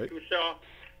mariages et tout ça.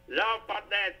 Là, pendant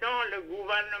un temps, le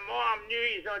gouvernement a venu,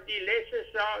 ils ont dit, laissez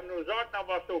ça, nous autres, on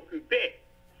va s'occuper.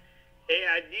 Et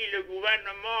a dit, le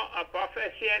gouvernement n'a pas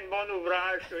fait si un bon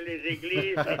ouvrage sur les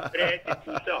églises, les prêtres et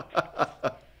tout ça.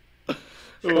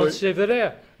 Oui. C'est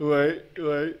vrai. Oui.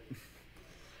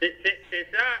 C'est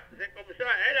ça, c'est comme ça.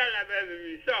 Elle avait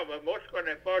vu ça. Mais moi, je ne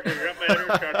connais pas, je n'ai jamais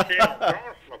recherché en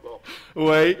France là-bas.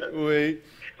 Oui.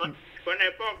 Je ne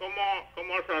connais pas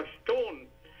comment ça se tourne.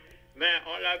 Mais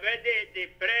on avait des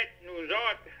prêtres, nous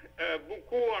autres,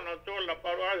 beaucoup en autour de la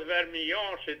paroisse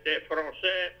Vermillon, c'était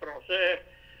français,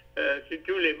 sur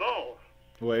tous les bords.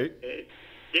 Oui. Et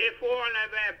des fois, on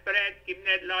avait un prêtre qui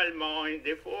venait de l'Allemagne,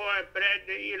 des fois un prêtre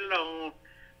de l'Irlande,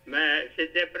 mais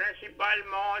c'était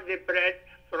principalement des prêtres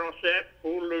français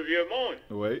pour le vieux monde.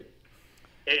 Oui.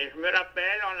 Et je me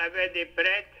rappelle, on avait des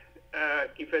prêtres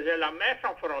qui faisaient la messe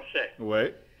en français.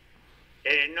 Oui.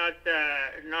 Et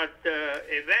notre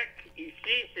évêque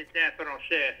ici, c'était un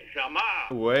Français, Jamard.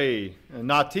 Oui, un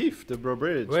natif de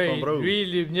Brobridge, Oui, Pombro. lui,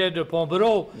 il venait de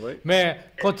Pombro. Oui. Mais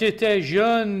quand tu étais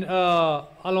jeune,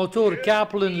 alentour de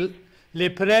Kaplan, les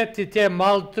prêtres étaient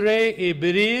maltraités et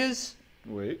brises.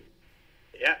 Oui.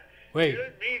 Yeah. Oui.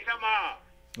 Jules B. Jamard.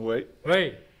 Oui.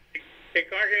 Oui. C'est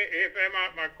quand j'ai fait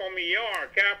ma communion à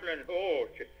Kaplan Hall.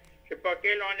 Je ne sais pas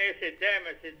quelle année c'était,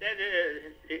 mais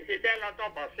c'était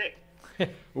longtemps passé.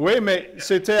 Oui, mais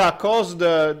c'était à cause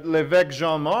de l'évêque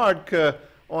Jean-Marc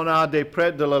qu'on a des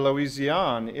prêtres de la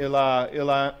Louisiane. Il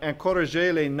a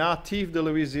encouragé les natifs de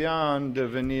Louisiane de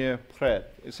venir prêtres.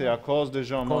 Et c'est à cause de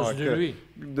Jean-Marc,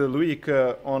 de lui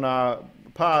qu'on n'a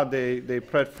pas des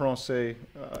prêtres français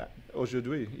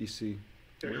aujourd'hui ici.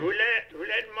 Je voulais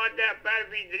demander à Père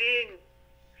Vidrine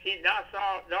si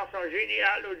dans son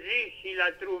généalogie, s'il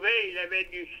a trouvé, il avait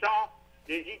du sang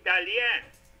des Italiens.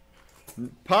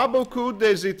 Pas beaucoup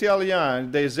des Italiens,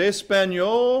 des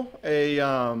Espagnols et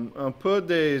un peu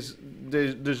des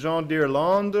gens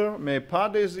d'Irlande, mais pas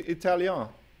des Italiens,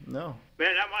 non.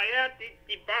 Mais la manière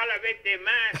tu parles avec tes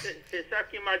mains, c'est ça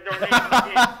qui m'a donné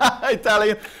l'idée.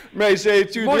 Italien, mais j'ai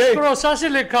étudié. Moi, je crois que ça, c'est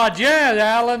le Cadien,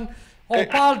 Alan. On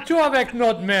parle tout avec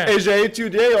notre main. Et j'ai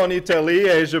étudié en Italie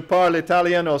et je parle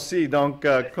italien aussi, donc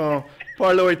quand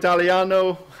parlo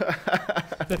italiano.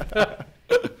 Il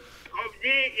y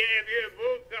a un vieux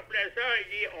bouc après ça, il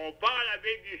dit on parle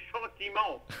avec du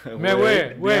sentiment. Mais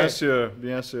oui. Bien sûr,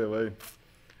 oui.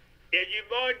 Il y a du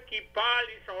monde qui parle,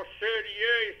 ils sont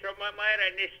sérieux, ils sont même à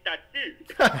une statue.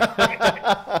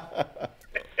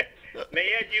 Mais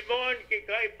il y a du monde qui,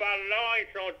 quand ils parlent là,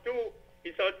 ils sont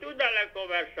tous dans la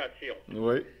conversation.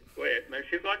 Oui. Oui, mais je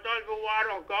suis content de vous voir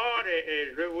encore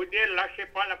et je vais vous dire, lâchez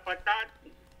pas la patate.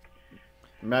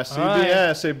 Merci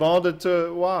bien, c'est bon de te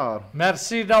voir.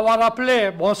 Merci d'avoir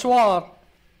appelé. Bonsoir.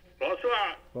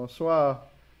 Bonsoir. Bonsoir.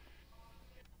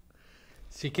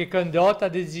 Si quelqu'un d'autre a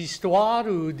des histoires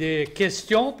ou des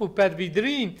questions pour Père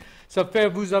Vidrine, ça fait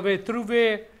que vous avez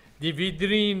trouvé des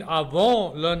Vidrines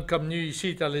avant l'un comme nous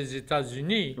ici dans les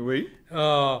États-Unis. Oui.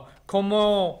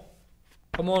 Comment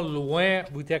loin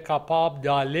vous êtes capable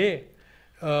d'aller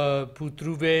pour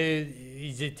trouver,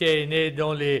 ils étaient nés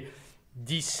dans les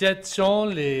 1700,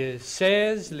 les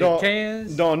 16, les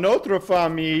 15? Dans notre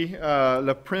famille,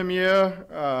 le premier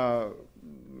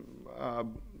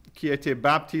qui a été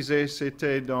baptisé,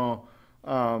 c'était dans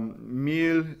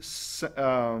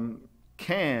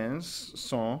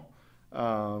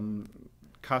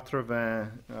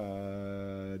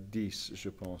 1590, je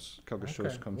pense, quelque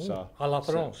chose comme ça. À la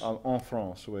France? En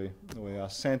France, oui. À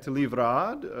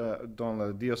Sainte-Livrade, dans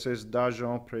le diocèse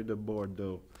d'Agen, près de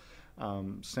Bordeaux.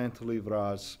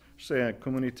 Sainte-Livrade, c'est une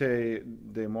communauté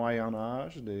des Moyen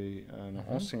Âge, une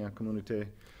ancienne communauté,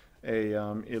 et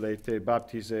il a été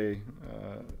baptisé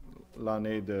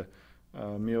l'année de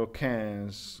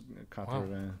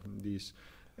 1590.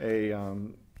 Et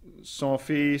son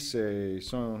fils et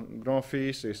son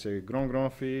grand-fils et ses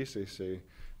grands-grands-fils et ses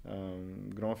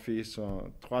grands-fils en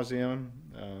troisième,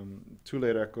 tous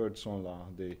les records sont là,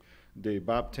 des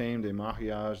baptêmes, des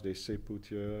mariages, des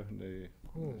sépultures,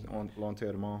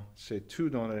 l'enterrement, c'est tout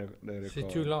dans les records. C'est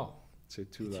tout là.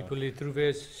 C'est tout là. Tu peux les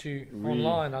trouver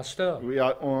online à cette heure. Oui,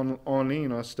 en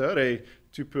ligne à cette heure, et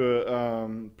tu peux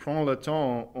prendre le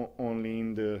temps en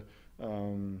ligne de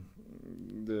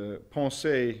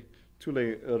penser toutes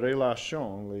les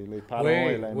relations, les parents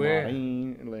et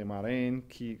les marraines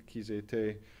qui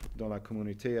étaient dans la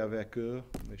communauté avec eux,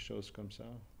 des choses comme ça.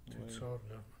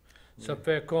 Ça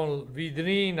fait quand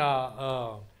Vidrine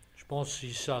je pense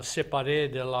qu'il s'est séparé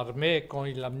de l'armée quand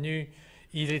il est venu.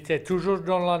 Il était toujours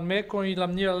dans l'armée quand il est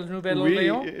venu à la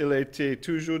Nouvelle-Orléans? Oui, il était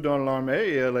toujours dans l'armée,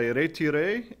 il est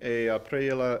retiré, et après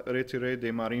il a retiré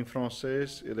des marines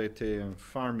françaises, il était un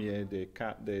fermier de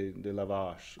la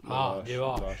vache. Des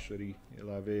vaches. Vacherie. Il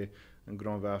avait une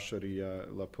grande vacherie à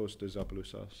la poste des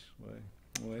Appalachiens.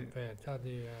 Oui.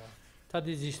 Tu as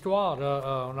des histoires,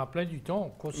 on a plein du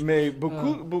temps. Mais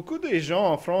beaucoup de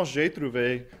gens en France, j'ai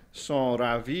trouvé, sont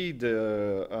ravis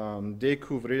de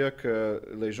découvrir que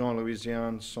les gens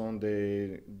louisiens sont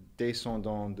des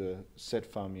descendants de cette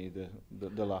famille,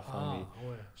 de la famille.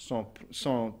 Sont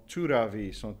tout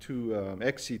ravis, sont tout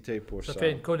excités pour ça. Ça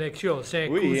fait une connexion, c'est un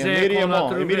cousin immédiatement, qu'on a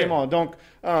trouvé. immédiatement. Donc,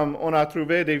 on a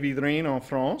trouvé des Vidrines en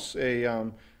France, et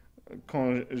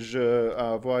quand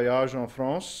je voyage en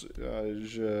France,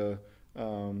 je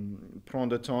prends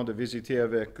le temps de visiter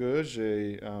avec eux.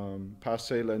 J'ai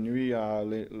passé la nuit à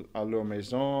leur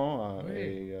maison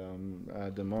et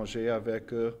de manger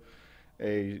avec eux.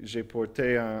 Et j'ai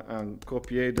porté un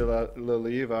copier de le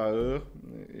livre à eux.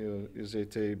 Ils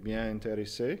étaient bien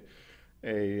intéressés.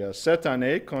 Et cette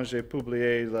année, quand j'ai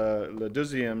publié le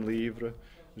deuxième livre,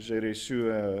 j'ai reçu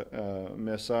un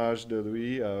message de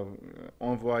lui.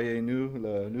 Envoyez-nous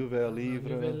le nouvel livre.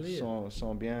 Ils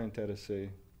sont bien intéressés.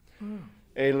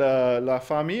 Et la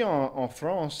famille en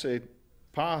France est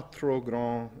pas trop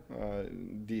grand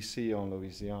d'ici en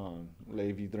Louisiane,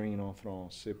 les Vidrines en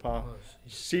France. C'est pas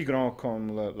si grand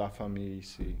comme la famille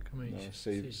ici.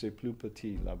 C'est plus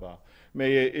petit là-bas.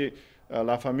 Mais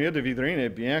la famille de Vidrine est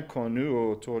bien connue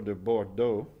autour de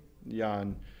Bordeaux. Il y a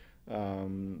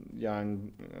un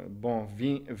bon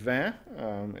vin,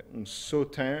 un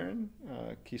sauterne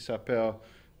qui s'appelle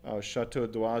Château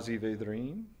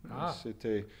d'Oisy-Vidrine.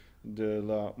 C'était de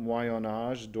la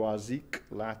Moyen-Âge d'Oisic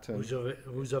latin.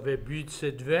 Vous avez bu de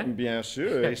cette vin? Bien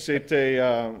sûr, et c'était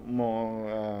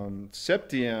mon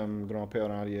septième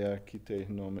grand-père arrière qui était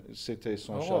nommé. C'était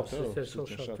son château. C'était son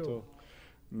château.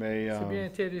 Mais, c'est bien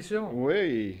intéressant.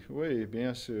 Oui,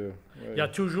 bien sûr. Oui. Il y a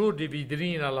toujours des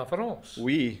Vidrines à la France.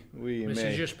 Oui. Mais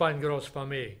c'est juste pas une grosse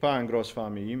famille. Pas une grosse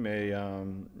famille, mais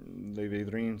les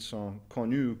Vidrines sont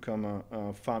connus comme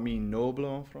une famille noble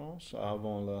en France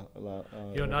avant la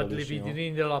il y en a des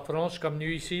Vidrines de la France comme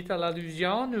nous ici à la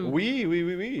Louisiane? Ou?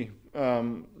 Oui.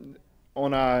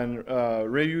 On a une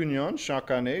réunion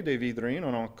chaque année des Vidrines.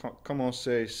 On a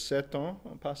commencé 7 ans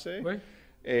passés. Oui.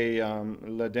 Et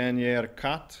la dernière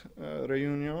 4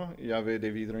 réunions, il y avait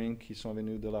des Vidrines qui sont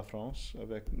venus de la France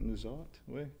avec nous autres.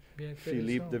 Oui.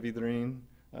 Philippe de Vidrine,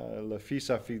 le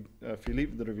fils à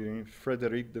Philippe de Vidrine,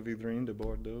 Frédéric de Vidrine de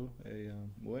Bordeaux. Et,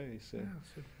 c'est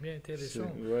bien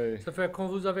intéressant. Ouais. Ça fait quand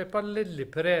vous avez parlé des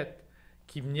prêtres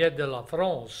qui venaient de la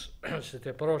France,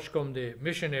 c'était proche comme des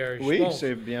missionnaires. Oui,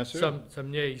 c'est bien sûr. Ça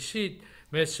venait ici,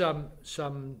 mais ça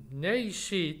venait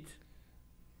ici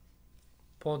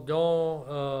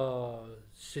pendant,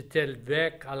 c'était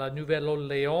l'évêque à la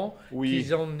Nouvelle-Orléans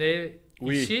qu'ils ont né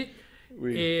ici.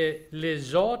 Oui. Et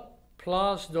les autres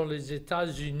places dans les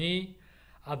États-Unis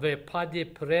n'avaient pas de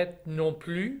prêtres non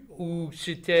plus, ou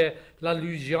c'était la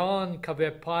Louisiane qui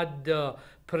n'avait pas de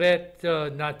prêtres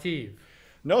natifs?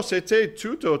 Non, c'était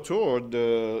tout autour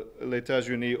de les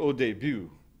États-Unis au début.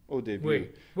 Oui.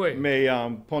 Mais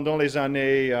pendant les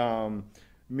années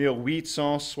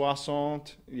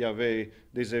 1860, il y avait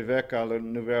des évêques à la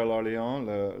Nouvelle-Orléans,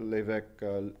 l'évêque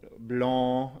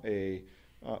Blanc et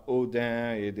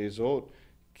Audin et des autres,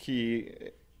 qui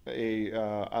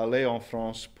allaient en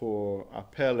France pour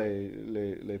appeler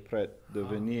les prêtres de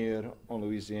venir en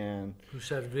Louisiane. Pour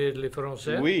servir les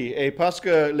Français? Oui, et parce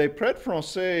que les prêtres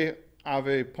français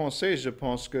avaient pensé, je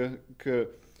pense, que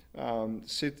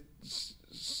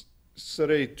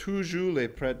serait toujours les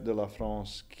prêtres de la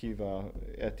France qui va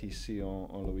être ici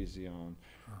en Louisiane.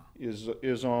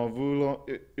 Ils en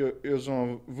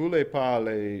voulaient pas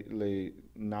les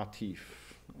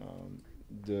natifs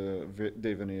de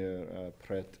devenir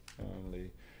prêtres,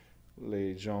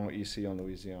 les gens ici en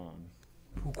Louisiane.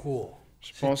 Pourquoi?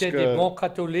 C'était des bons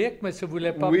catholiques, mais ça ne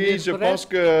voulait pas oui, venir je pense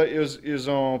qu'ils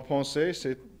ont pensé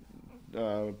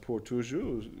pour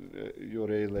toujours, il y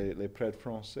aurait les prêtres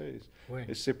français. Oui.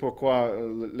 Et c'est pourquoi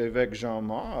l'évêque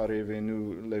Jean-Marc est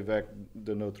venu, l'évêque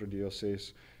de notre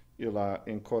diocèse. Il a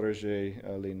encouragé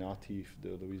les natifs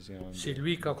de Louisiane. C'est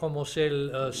lui qui a commencé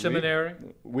le séminaire?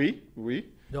 Oui.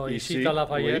 Donc, ici à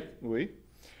Lafayette? Oui.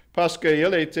 Parce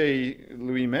qu'il était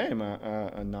lui-même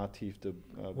un natif de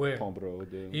Pembroke.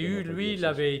 Et lui, il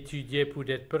avait étudié pour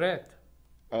être prêtre?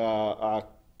 À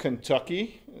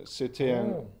Kentucky, c'était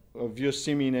un vieux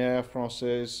séminaire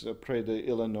français près de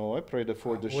Illinois, près de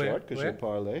Fort Deschartres que j'ai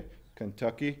parlé.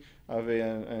 Kentucky avait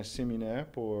un séminaire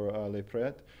pour les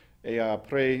prêtres. Et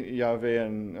après, il y avait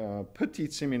un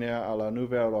petit séminaire à la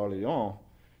Nouvelle-Orléans.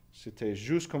 C'était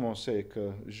juste commencé que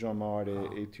Jean-Marc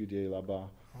a étudié là-bas.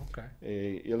 Okay.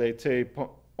 Et il était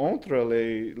entre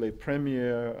les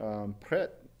premiers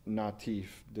prêtres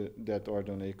natifs d'être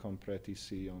ordonnés comme prêtres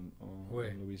ici en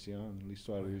Louisiane,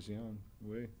 l'histoire louisiane.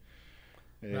 Oui.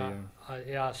 Et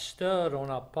à cette heure, on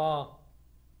n'a pas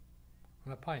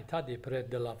un tas de prêtres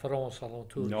de la France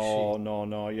alentour ici.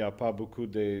 Non, il n'y a pas beaucoup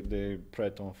de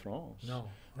prêtres en France. Non.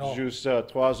 Juste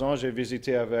 3 ans, j'ai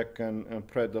visité avec un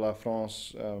prêtre de la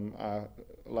France à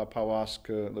la paroisse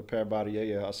que le père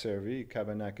Barrier a servi,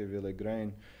 Cavanac et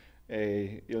Villegraine,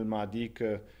 et il m'a dit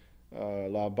que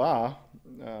là-bas,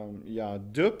 il y a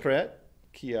 2 prêtres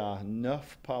qui ont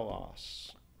 9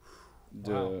 paroisses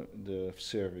de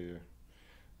servir.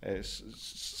 Et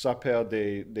ça s'appelle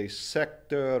des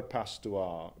secteurs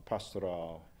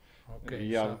pastoraux. Okay,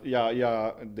 il y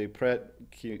a des prêtres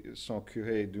qui sont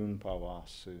curés d'une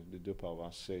paroisse, de 2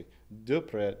 paroisses. C'est 2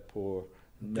 prêtres pour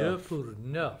 9. 2 pour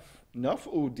 9. 9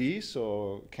 ou 10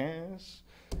 ou 15.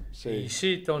 Et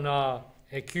ici, on a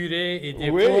un curé et des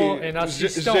fois un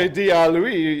assistant. J'ai dit à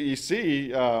lui,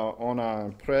 ici, on a un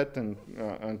prêtre,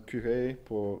 un curé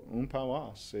pour une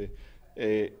paroisse.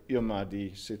 Et il m'a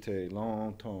dit, c'était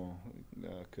longtemps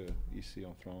que ici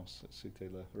en France, c'était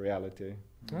la réalité.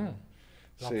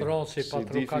 La France, c'est pas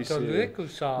trop difficile. catholique ou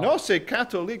ça? Non, c'est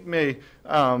catholique, mais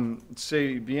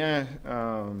c'est bien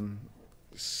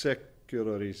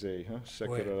sécularisé, hein?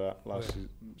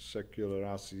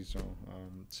 Sécularisation.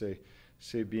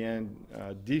 C'est bien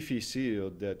difficile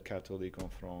d'être catholique en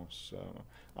France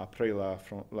après la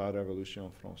Révolution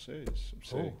française.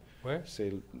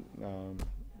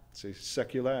 C'est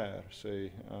séculaire,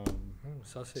 c'est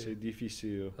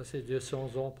difficile. Ça, c'est 200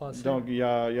 ans passés. Donc, il n'y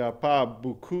a pas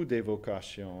beaucoup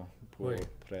d'évocations pour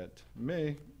prêtre.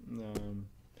 Mais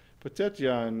peut-être il y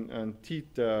a une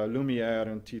petite lumière,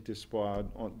 un petit espoir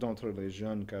d'entre les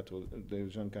jeunes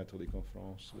catholiques en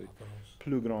France, les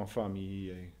plus grandes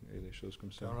familles et les choses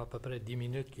comme ça. On a à peu près 10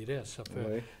 minutes qui restent. Ça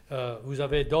fait, vous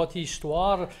avez d'autres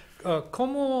histoires.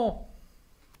 Comment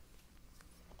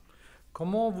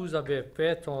vous avez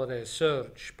fait ton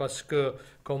research? Parce que,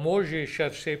 comme moi, j'ai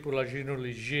cherché pour la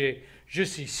généalogie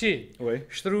juste ici. Oui.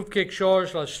 Je trouve quelque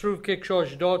chose, là, je trouve quelque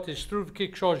chose d'autre, et je trouve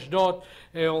quelque chose d'autre.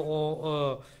 Et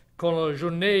quand la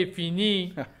journée est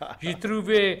finie, j'ai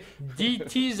trouvé 10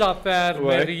 petites affaires,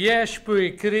 mais rien, je peux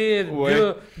écrire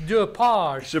deux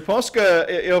pages. Je pense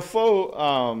qu'il faut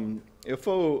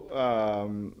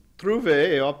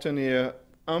trouver et obtenir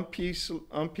un pièce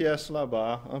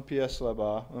là-bas, un pièce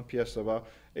là-bas, un pièce là-bas,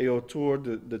 et autour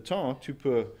de temps, tu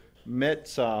peux mettre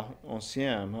ça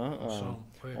ensemble,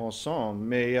 ensemble.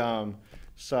 Mais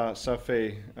ça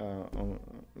fait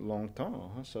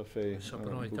longtemps, hein? Ça fait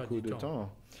beaucoup de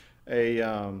temps. Et,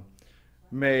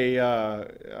 mais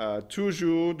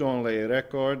toujours dans les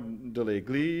records de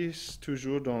l'Église,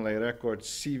 toujours dans les records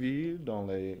civils, dans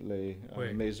les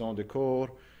maisons de corps,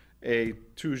 et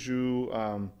toujours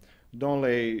dans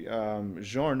les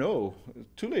journaux.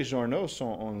 Tous les journaux sont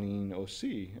en ligne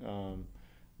aussi.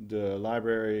 De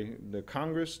Library de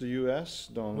Congress de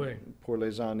US pour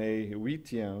les années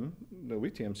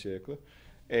 8e siècle,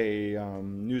 et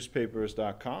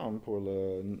newspapers.com pour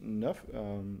le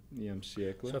 9e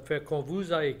siècle. Ça fait quand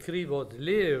vous avez écrit votre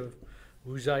livre,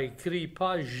 vous avez écrit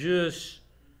pas juste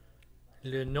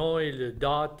le nom et le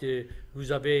date,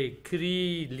 vous avez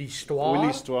écrit l'histoire. Oui,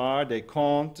 l'histoire, des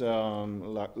contes,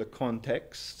 le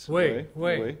contexte. Oui,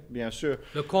 bien sûr.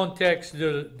 Le contexte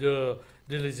de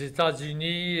les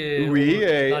États-Unis et, et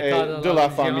de la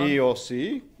famille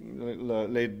aussi,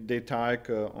 les détails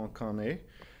qu'on connaît.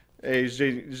 Et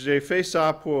j'ai fait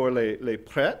ça pour les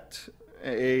prêtres.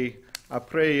 Et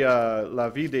après la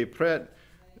vie des prêtres,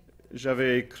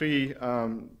 j'avais écrit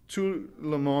tout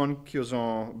le monde qu'ils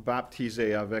ont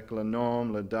baptisé avec le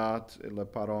nom, la date et les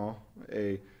parents.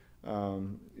 Et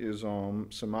ils ont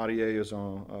se marié, ils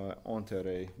ont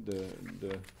enterré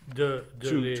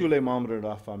tous les membres de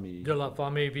la famille. De la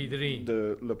famille Vidrine.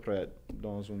 De le prêtre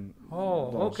dans son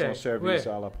service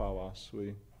à la paroisse,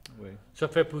 oui. Ça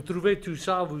fait pour trouver tout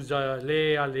ça, vous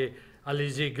allez à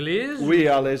les églises? Oui,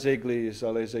 à les églises.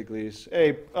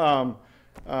 Et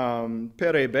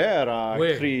Père Hébert a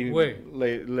écrit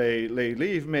les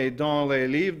livres, mais dans les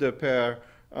livres de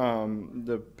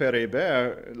Père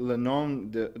Hébert, le nom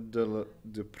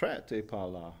de prêtre n'est pas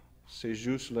là. C'est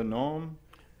juste le nom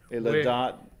et la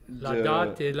date. La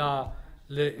date et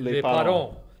les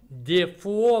parents. Des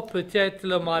fois, peut-être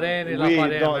le marin et la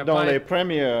marraine. Oui, dans les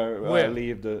premiers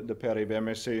livres de Père Hébert,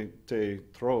 mais c'était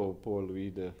trop pour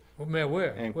lui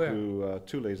d'inclure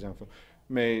tous les enfants.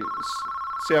 Mais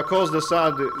c'est à cause de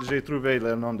ça que j'ai trouvé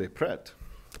le nom des prêtres.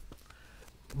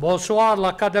 Bonsoir,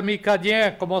 l'Académie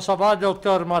acadienne. Comment ça va,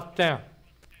 docteur Martin?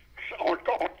 On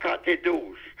compte 32.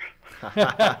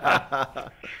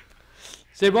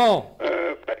 C'est bon.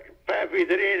 Père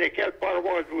Vidrine, de quelle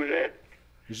paroisse vous êtes?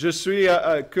 Je suis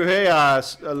curé à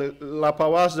la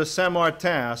paroisse de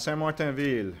Saint-Martin, à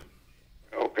Saint-Martinville.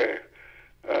 OK.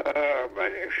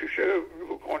 Je suis sûr que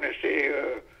vous connaissez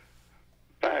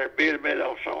Père Bill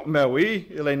Mélenchon. Mais oui,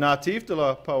 il est natif de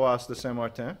la paroisse de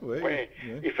Saint-Martin. Oui.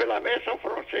 Il fait la messe en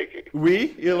français.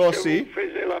 Oui, il aussi. Vous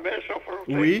faisiez la messe en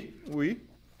français?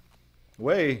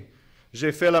 Oui.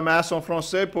 J'ai fait la messe en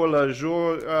français pour le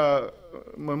jour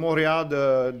mémorial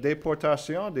de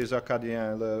déportation des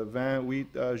Acadiens, le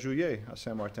 28 juillet à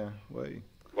Saint-Martin. Oui.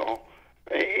 Bon.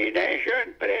 Et il y a un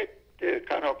jeune prêtre de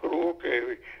Canacro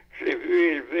que je l'ai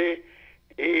vu élever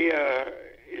et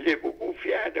il est beaucoup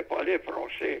fier de parler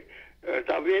français.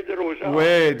 David Rosa.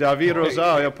 Oui, David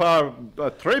Rosa, il parle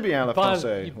très bien le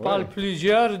français. Il parle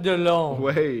plusieurs de langues.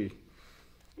 Oui.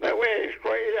 Ben oui, je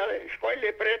crois qu'il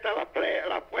est prêt à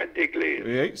la pointe d'église.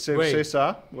 Oui, c'est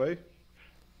ça, oui.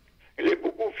 Il est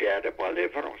beaucoup fier de parler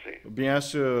français. Bien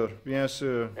sûr.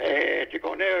 Et tu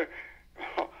connais,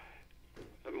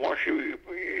 moi j'ai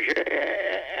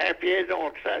un pied dans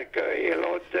le cercueil et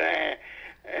l'autre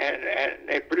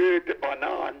un épluche de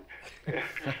banane.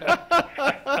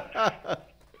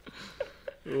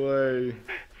 Oui.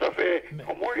 Ça fait,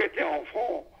 quand moi j'étais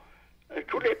enfant,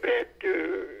 tous les prêtres,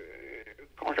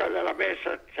 quand j'allais à la messe,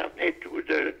 ça venait tout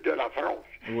de la France.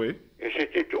 Oui. Et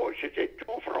c'était tout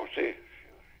en français.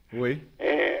 Oui.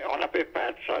 Et on n'avait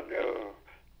pas de ça.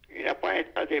 Il n'y a pas un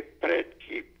tas de prêtres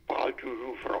qui parlent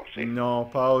toujours français. Non,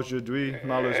 pas aujourd'hui,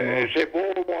 malheureusement. C'est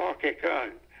beau voir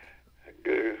quelqu'un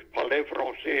de parler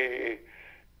français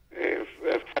et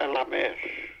faire la messe.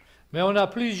 Mais on a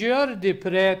plusieurs des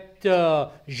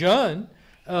prêtres jeunes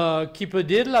qui peuvent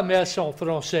dire la messe en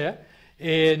français.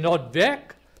 Et notre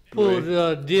évêque, pour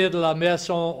dire la messe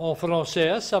en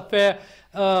français, ça fait...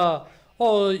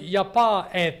 il n'y a pas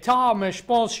un tas, mais je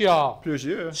pense qu'il y a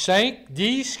Plusieurs. 5,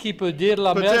 10 qui peuvent dire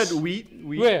la messe. Peut-être 8,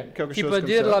 Oui, quelque qui chose peut comme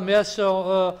dire ça. la messe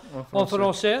en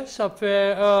français. Ça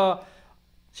fait...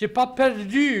 c'est pas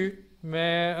perdu,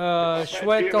 mais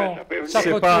souhaitons... Ça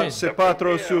continue. C'est pas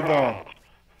trop souvent.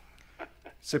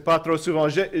 C'est pas trop souvent.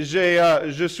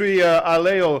 Je suis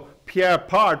allé au Pierre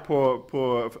Part pour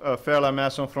faire la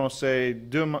messe en français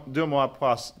 2 mois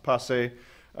passés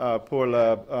pour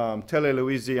la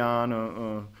Télé-Louisiane,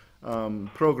 un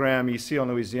programme ici en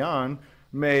Louisiane.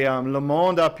 Mais le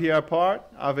monde à Pierre Part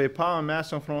n'avait pas une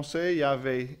messe en français il y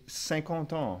avait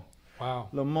 50 ans. Wow.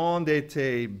 Le monde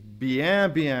était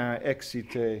bien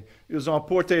excité. Ils ont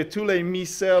porté tous les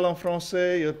missels en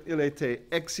français. Ils étaient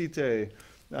excités.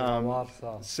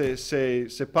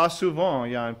 C'est pas souvent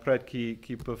il y a un prêtre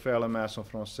qui peut faire la messe en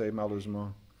français,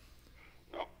 malheureusement.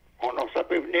 Non, ça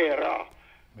peut venir rare.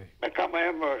 Oui. Mais quand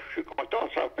même, je suis content,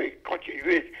 ça peut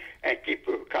continuer un petit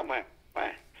peu quand même.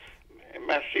 Hein.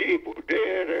 Merci pour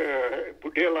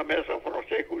dire la messe en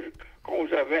français quand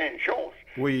vous avez une chance.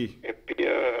 Oui. Et puis,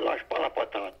 lâche pas la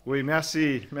patate. Oui,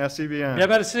 merci. Merci bien. Bien,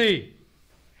 merci.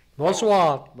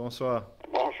 Bonsoir. Bonsoir.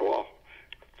 Bonsoir.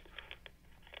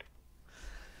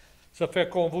 Ça fait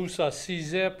qu'on vous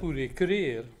assisait pour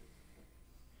écrire.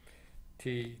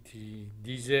 Tu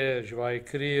disais, je vais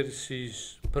écrire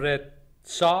si prête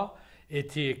ça, et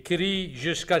tu écris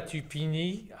jusqu'à tu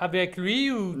finis avec lui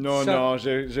ou Non,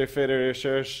 j'ai fait des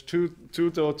recherches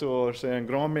tout autour. C'est un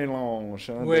grand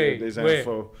mélange des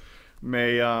infos.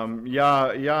 Mais il y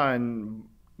a une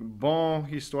bonne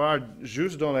histoire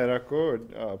juste dans les records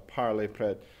par les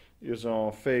prêtres. Ils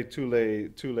ont fait tous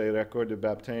les records de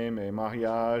baptême et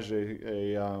mariage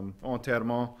et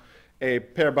enterrement. Et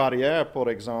Père Barrière,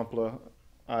 par exemple,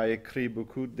 a écrit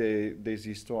beaucoup des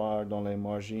histoires dans les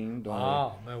margines,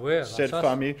 dans cette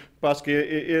famille. Parce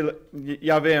qu'il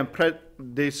y avait un prêtre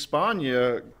d'Espagne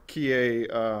qui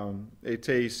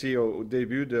était ici au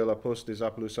début de la poste des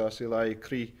Apollos. Il a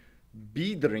écrit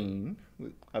Vidrine,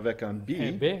 avec un B,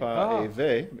 pas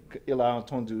V. Il a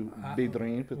entendu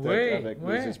Vidrine, peut-être, avec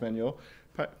les Espagnols.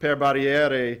 Père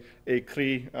Barrière a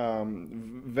écrit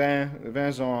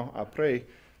 20 ans après.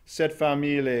 Cette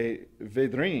famille est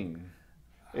Vidrine,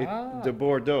 de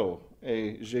Bordeaux.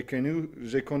 Et j'ai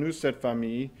connu cette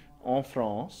famille en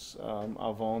France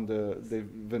avant de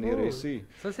venir ici.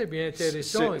 Ça, c'est bien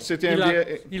intéressant.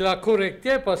 Il a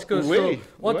correcté parce que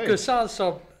que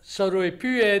ça aurait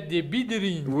pu être des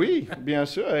bidrines. Oui, bien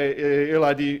sûr. Et il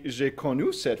a dit, j'ai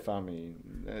connu cette famille.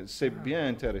 C'est bien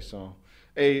intéressant.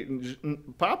 Et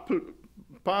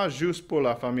pas juste pour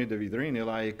la famille de Vidrine, il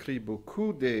a écrit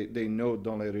beaucoup des notes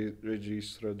dans les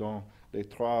registres, dans les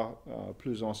 3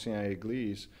 plus anciennes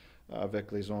églises,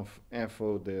 avec les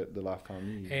infos de la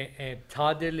famille. Un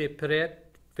tas de les prêtres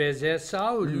faisaient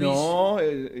ça ou lui? Non,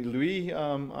 lui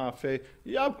a fait...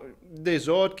 Il y a des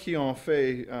autres qui ont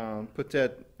fait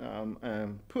peut-être un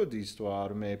peu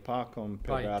d'histoire, mais pas comme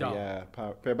Père Barrière.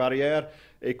 Père Barrière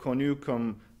est connu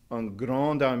comme un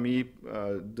grand ami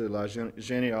de la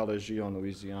généalogie en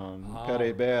Louisiane. Père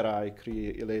Hébert a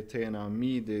écrit, il était un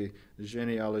ami des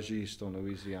généalogistes en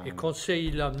Louisiane. Et quand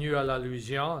il est venu à la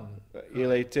Louisiane?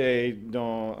 Il était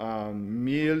dans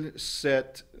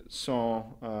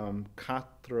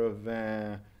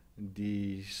 1795,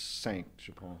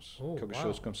 je pense. Quelque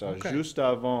chose comme ça. Okay. Juste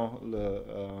avant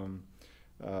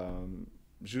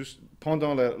juste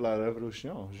pendant la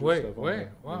Révolution. Oui.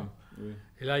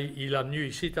 Et là, il est venu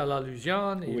ici à la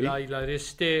Louisiane, et là, il a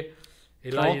resté...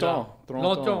 30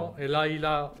 ans. Et là, il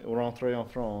a... rentré en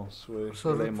France, oui. Se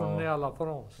retourné à la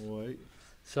France. Oui.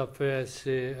 Ça fait...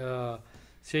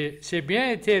 C'est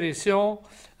bien intéressant.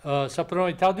 Ça prend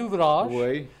un tas d'ouvrages.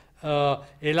 Oui.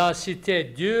 Et là, c'était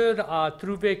dur à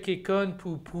trouver quelqu'un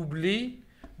pour publier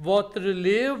votre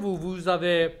livre, ou vous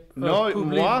avez... Non,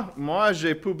 moi,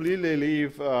 j'ai publié les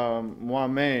livres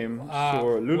moi-même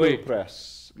sur Lulu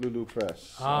Press.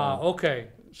 OK.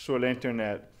 Sur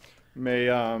l'Internet. Mais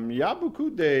il y a beaucoup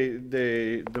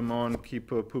de monde qui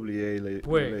peut publier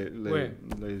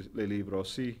les livres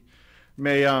aussi.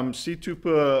 Mais si tu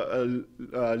peux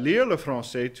lire le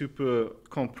français, tu peux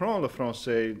comprendre le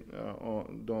français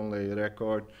dans les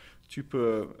records, tu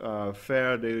peux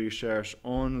faire des recherches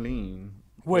en ligne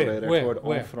pour les records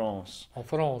en France. En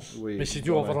France. Oui, Mais c'est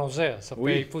tout en français. Ça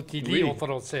fait, il faut qu'il dise en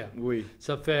français. Oui.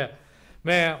 Ça fait.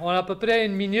 Mais on a à peu près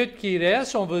une minute qui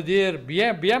reste. On veut dire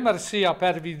bien merci à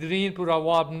Père Vidrine pour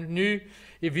avoir venu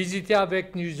et visité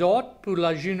avec nous autres pour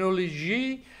la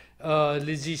généalogie,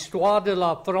 les histoires de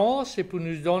la France et pour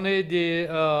nous donner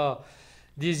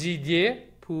des idées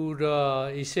pour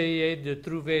essayer de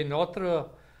trouver notre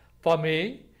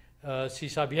famille. Si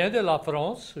ça vient de la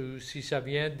France ou si ça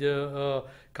vient du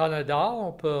Canada,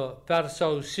 on peut faire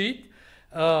ça aussi.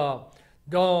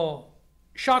 Dans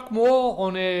chaque mois,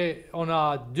 on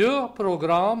a 2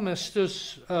 programmes.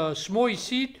 Ce mois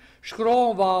ici, je crois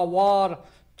qu'on va avoir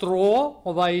 3.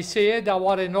 On va essayer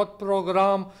d'avoir un autre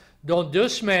programme dans 2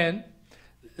 semaines.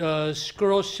 Je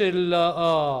crois que c'est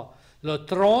le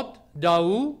 30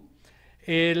 d'août.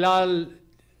 Et là,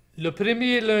 le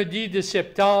premier lundi de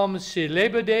septembre, c'est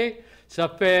Labor Day. Ça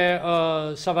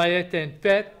va être une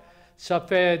fête. Ça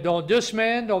fait dans 2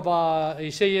 semaines, on va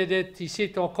essayer d'être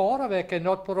ici encore avec un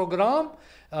autre programme.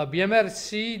 Bien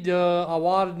merci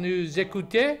d'avoir nous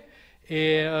écouté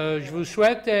et je vous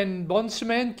souhaite une bonne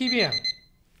semaine qui vient.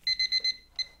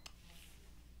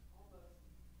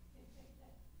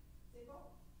 C'est bon?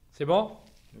 C'est bon?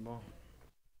 C'est bon.